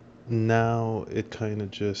now it kind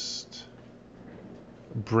of just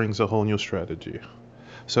brings a whole new strategy.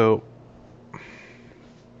 So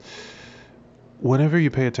whenever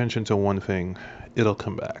you pay attention to one thing, it'll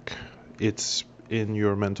come back. It's in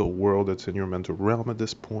your mental world, it's in your mental realm at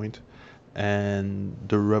this point, and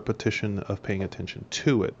the repetition of paying attention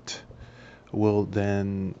to it will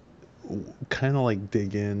then kind of like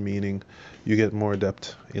dig in, meaning you get more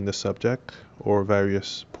adept in the subject or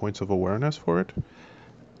various points of awareness for it,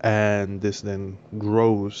 and this then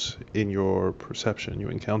grows in your perception. You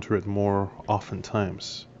encounter it more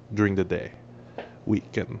oftentimes during the day,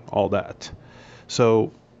 week, and all that.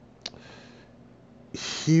 So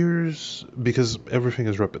because everything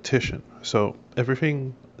is repetition, so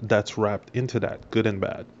everything that's wrapped into that, good and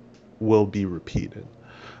bad, will be repeated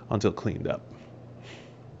until cleaned up.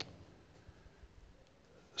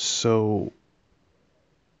 So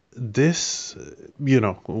this,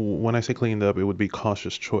 when I say cleaned up, it would be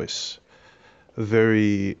cautious choice,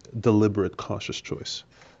 very deliberate cautious choice.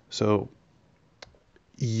 So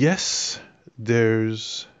yes,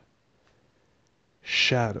 there's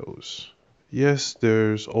shadows. Yes,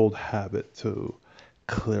 there's old habit to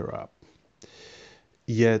clear up.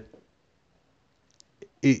 Yet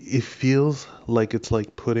it feels like it's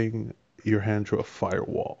like putting your hand through a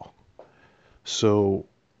firewall. So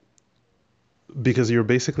because you're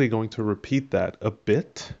basically going to repeat that a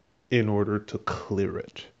bit in order to clear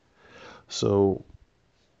it. So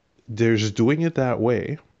there's doing it that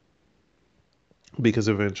way because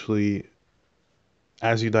eventually,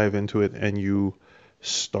 as you dive into it and you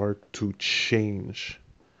start to change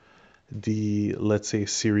the, let's say,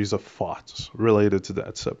 series of thoughts related to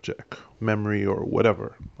that subject, memory or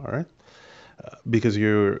whatever, all right? Because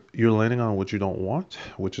you're landing on what you don't want,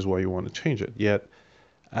 which is why you want to change it. Yet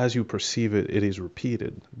as you perceive it, it is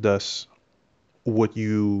repeated. Thus, what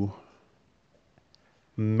you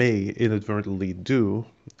may inadvertently do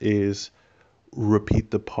is repeat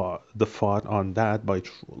the thought on that by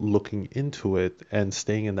looking into it and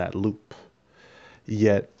staying in that loop.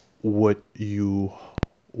 Yet, what you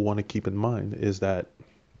want to keep in mind is that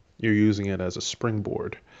you're using it as a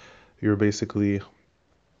springboard. You're basically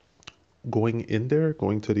going in there,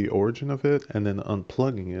 going to the origin of it, and then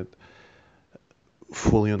unplugging it,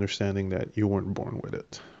 fully understanding that you weren't born with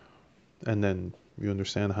it. And then You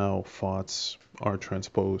understand how thoughts are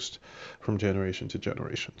transposed from generation to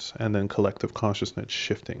generations, and then collective consciousness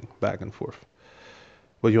shifting back and forth.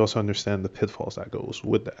 But you also understand the pitfalls that goes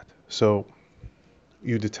with that. So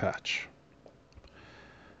you detach.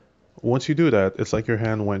 Once you do that, it's like your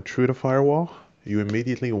hand went through the firewall. You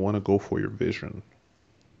immediately want to go for your vision.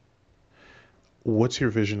 What's your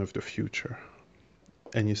vision of the future?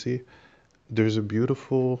 And you see, there's a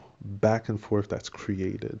beautiful back and forth that's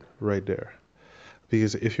created right there.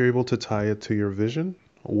 Because if you're able to tie it to your vision,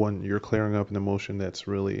 one, you're clearing up an emotion that's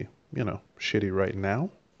really, shitty right now.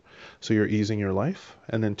 So you're easing your life.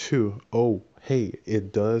 And then two, oh, hey,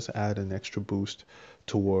 it does add an extra boost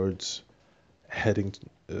towards heading,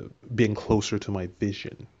 being closer to my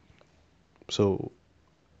vision. So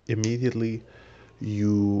immediately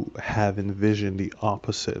you have envisioned the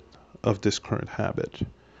opposite of this current habit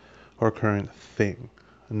or current thing.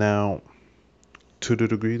 Now, to the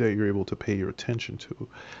degree that you're able to pay your attention to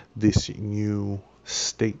this new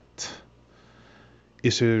state,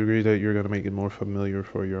 is to the degree that you're going to make it more familiar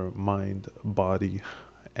for your mind, body,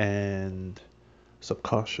 and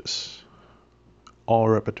subconscious. All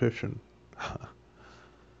repetition.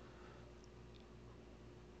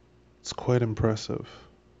 It's quite impressive.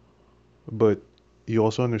 But you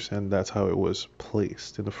also understand that's how it was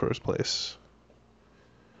placed in the first place.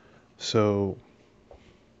 So,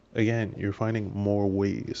 again, you're finding more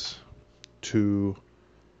ways to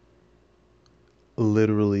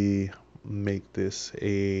literally make this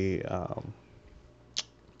a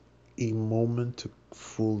moment to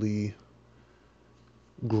fully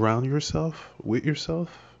ground yourself with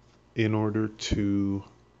yourself in order to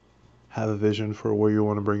have a vision for where you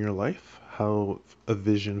want to bring your life, how a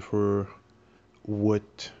vision for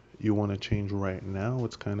what you want to change right now,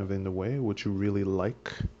 what's kind of in the way, what you really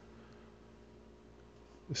like.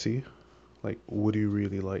 See, like, what do you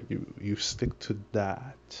really like? You stick to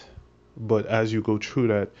that. But as you go through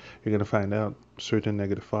that, you're gonna find out certain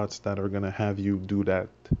negative thoughts that are gonna have you do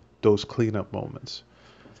those cleanup moments,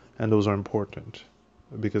 and those are important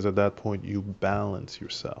because at that point you balance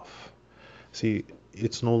yourself. See,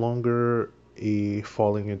 it's no longer a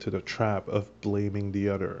falling into the trap of blaming the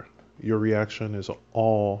other. Your reaction is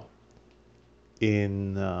all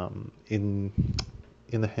in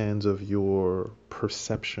in the hands of your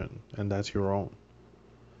perception, and that's your own.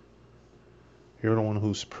 You're the one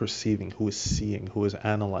who's perceiving, who is seeing, who is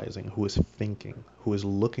analyzing, who is thinking, who is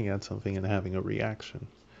looking at something and having a reaction.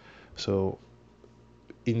 So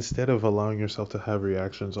instead of allowing yourself to have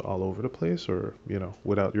reactions all over the place or,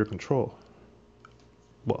 without your control,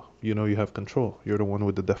 well, you have control. You're the one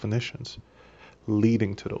with the definitions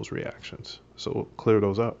leading to those reactions. So clear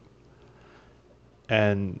those up.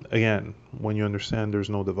 And again, when you understand there's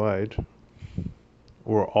no divide,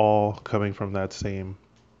 we're all coming from that same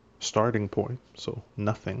starting point, so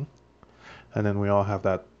nothing. And then we all have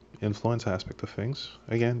that influence aspect of things.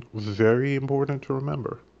 Again, very important to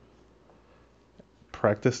remember.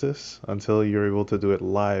 Practice this until you're able to do it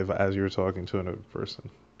live as you're talking to another person.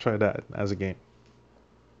 Try that as a game.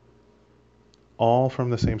 All from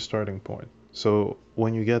the same starting point. So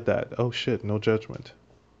when you get that, oh shit, no judgment.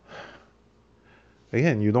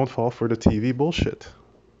 Again, you don't fall for the TV bullshit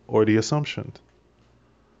or the assumption.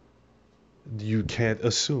 You can't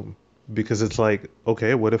assume because it's like,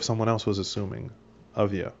 okay, what if someone else was assuming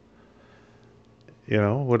of you?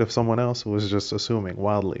 What if someone else was just assuming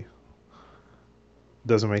wildly?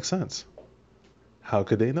 Doesn't make sense. How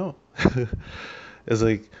could they know? It's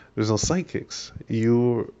like there's no psychics.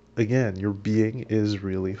 Again, your being is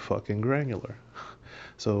really fucking granular.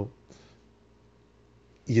 So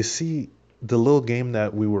you see the little game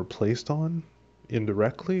that we were placed on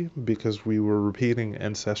indirectly because we were repeating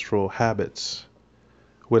ancestral habits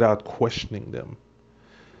without questioning them.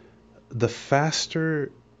 The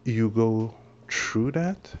faster you go through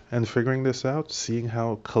that and figuring this out, seeing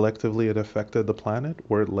how collectively it affected the planet,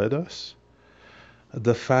 where it led us,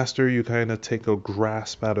 the faster you kind of take a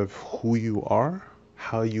grasp out of who you are,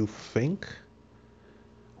 how you think,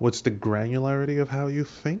 what's the granularity of how you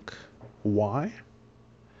think, why,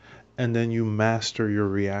 and then you master your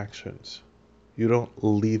reactions. You don't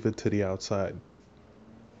leave it to the outside.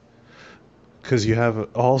 Because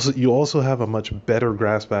you also have a much better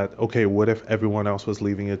grasp at, okay, what if everyone else was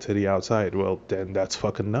leaving it to the outside? Well, then that's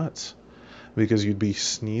fucking nuts. Because you'd be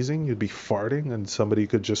sneezing, you'd be farting, and somebody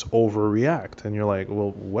could just overreact. And you're like,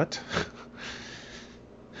 well, what?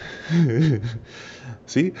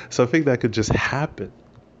 See? Something that could just happen.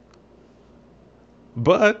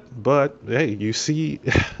 But, hey, you see,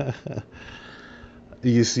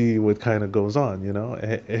 you see what kind of goes on, you know?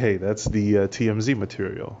 Hey, that's the TMZ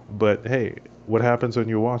material. But hey, what happens when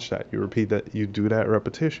you watch that? You repeat that, you do that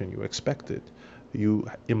repetition, you expect it, you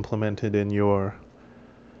implement it in your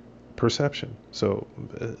perception. So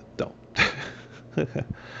don't.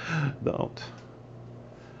 Don't.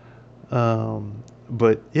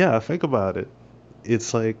 But yeah, think about it.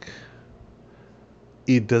 It's like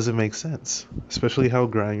it doesn't make sense, especially how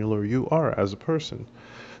granular you are as a person,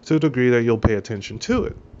 to the degree that you'll pay attention to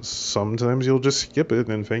it. Sometimes you'll just skip it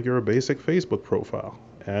and think you're a basic Facebook profile.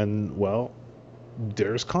 And, well,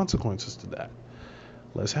 there's consequences to that.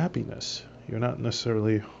 Less happiness. You're not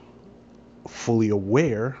necessarily fully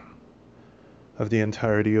aware of the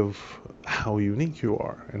entirety of how unique you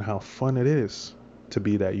are and how fun it is to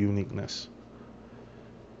be that uniqueness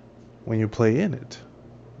when you play in it.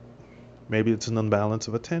 Maybe it's an unbalance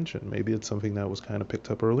of attention. Maybe it's something that was kind of picked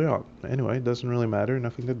up early on. Anyway, it doesn't really matter.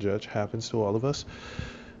 Nothing to judge. Happens to all of us.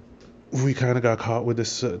 We kind of got caught with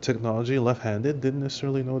this technology left-handed. Didn't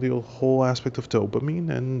necessarily know the whole aspect of dopamine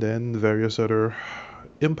and then various other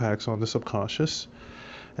impacts on the subconscious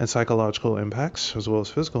and psychological impacts as well as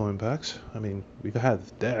physical impacts. I mean, we've had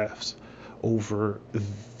deaths over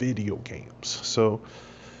video games. So,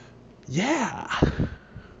 yeah.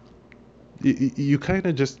 You kind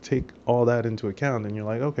of just take all that into account and you're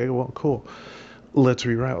like, okay, well, cool. Let's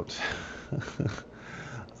reroute.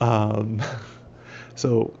 um,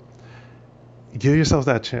 so give yourself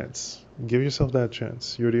that chance. Give yourself that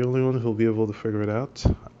chance. You're the only one who'll be able to figure it out.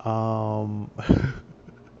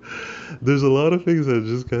 There's a lot of things that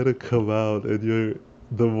just kind of come out, and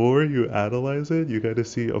the more you analyze it, you kind of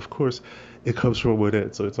see, of course, it comes from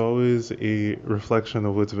within. So it's always a reflection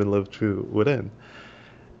of what's been lived through within.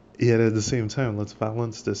 Yet at the same time, let's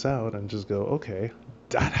balance this out and just go, okay,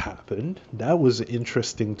 that happened. That was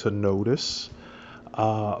interesting to notice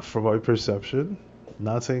from my perception.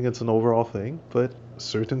 Not saying it's an overall thing, but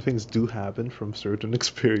certain things do happen from certain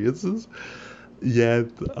experiences. Yet,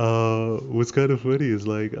 what's kind of funny is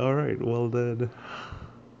like, all right, well then,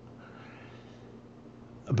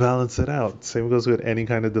 balance it out. Same goes with any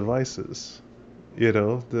kind of devices. You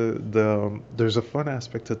know, there's a fun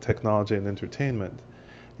aspect to technology and entertainment.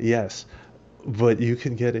 Yes, but you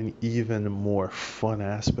can get an even more fun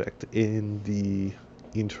aspect in the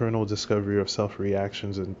internal discovery of self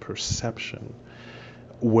reactions and perception.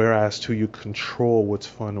 Whereas to you control what's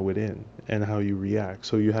fun within and how you react,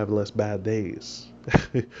 so you have less bad days,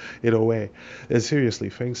 in a way. And seriously,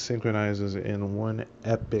 things synchronizes in one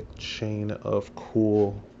epic chain of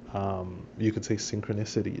cool, you could say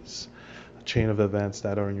synchronicities, a chain of events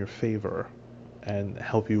that are in your favor and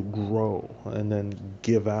help you grow and then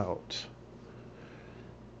give out.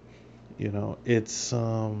 It's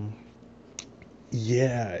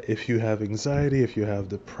yeah, if you have anxiety, if you have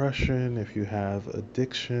depression, if you have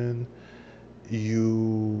addiction,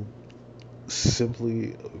 you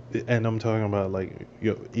simply, and I'm talking about like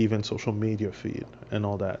even social media feed and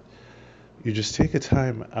all that, you just take a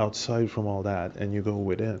time outside from all that and you go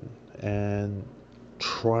within and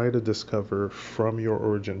try to discover from your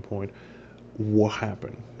origin point what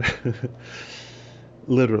happened.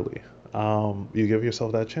 Literally. You give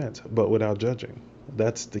yourself that chance, but without judging.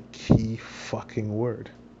 That's the key fucking word.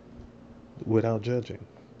 Without judging.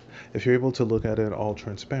 If you're able to look at it all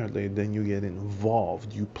transparently, then you get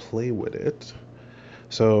involved. You play with it.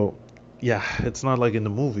 So, yeah, it's not like in the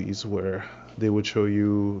movies where they would show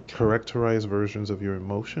you characterized versions of your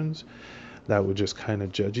emotions that would just kind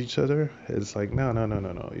of judge each other. It's like, no, no, no,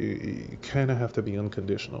 no, no. You kind of have to be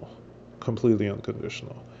unconditional, completely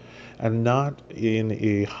unconditional, and not in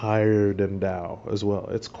a higher than thou as well.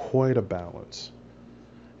 It's quite a balance.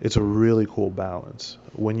 It's a really cool balance.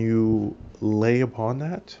 When you lay upon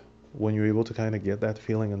that, when you're able to kind of get that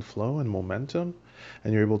feeling and flow and momentum,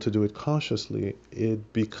 and you're able to do it consciously,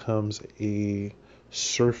 it becomes a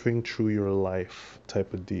surfing through your life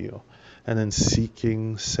type of deal. And then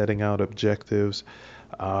seeking, setting out objectives,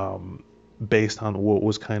 um, based on what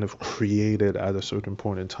was kind of created at a certain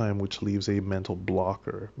point in time, which leaves a mental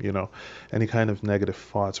blocker, any kind of negative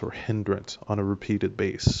thoughts or hindrance on a repeated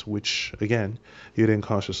base, which again, you didn't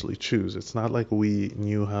consciously choose. It's not like we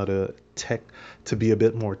knew how to be a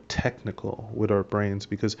bit more technical with our brains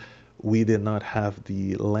because we did not have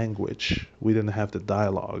the language, we didn't have the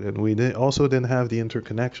dialogue, and also didn't have the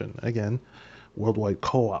interconnection. Again, worldwide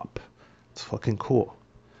co-op. It's fucking cool.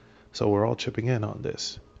 So we're all chipping in on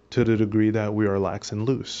this to the degree that we are lax and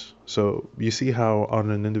loose. So you see how on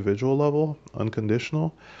an individual level,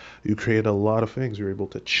 unconditional, you create a lot of things. You're able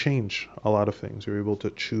to change a lot of things. You're able to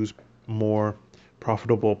choose more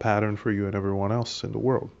profitable pattern for you and everyone else in the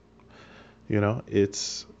world.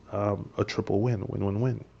 It's a triple win, win, win,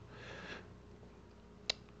 win.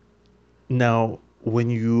 Now, when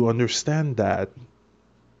you understand that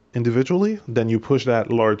individually, then you push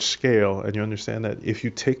that large scale and you understand that if you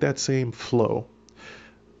take that same flow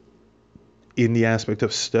in the aspect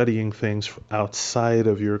of studying things outside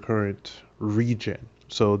of your current region,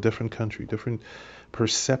 so different country, different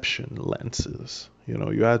perception lenses,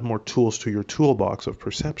 you add more tools to your toolbox of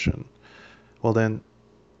perception, well, then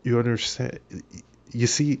you understand, you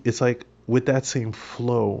see, it's like with that same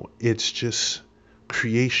flow, it's just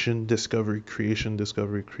creation, discovery, creation,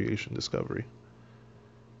 discovery, creation, discovery.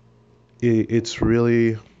 It's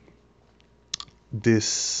really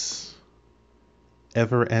this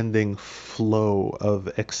ever-ending flow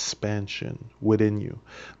of expansion within you,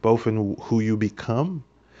 both in who you become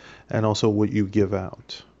and also what you give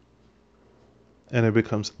out. And it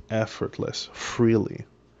becomes effortless, freely.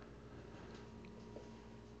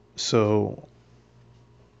 So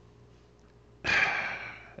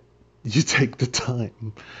you take the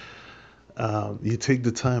time. You take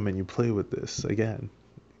the time and you play with this again.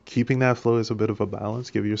 Keeping that flow is a bit of a balance.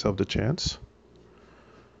 Give yourself the chance.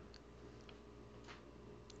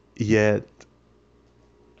 Yet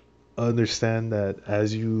understand that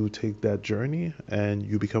as you take that journey and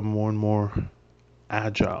you become more and more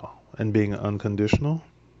agile and being unconditional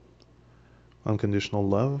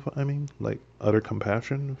love, I mean, like utter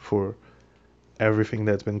compassion for everything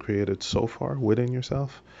that's been created so far within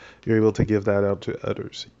yourself, you're able to give that out to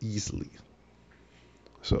others easily.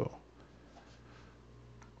 So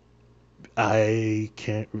I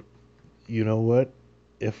can't, you know what?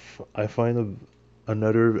 If I find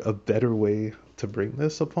a better way to bring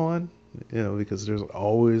this upon, because there's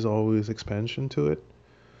always expansion to it.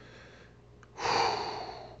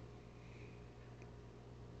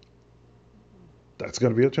 That's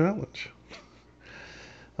gonna be a challenge.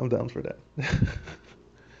 I'm down for that.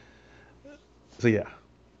 So yeah,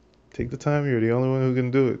 take the time. You're the only one who can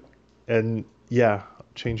do it. And yeah,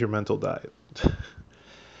 change your mental diet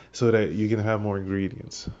so that you can have more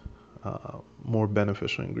ingredients, more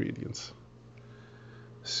beneficial ingredients.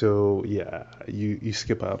 So yeah, you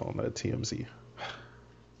skip out on that TMZ.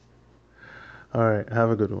 All right,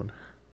 have a good one.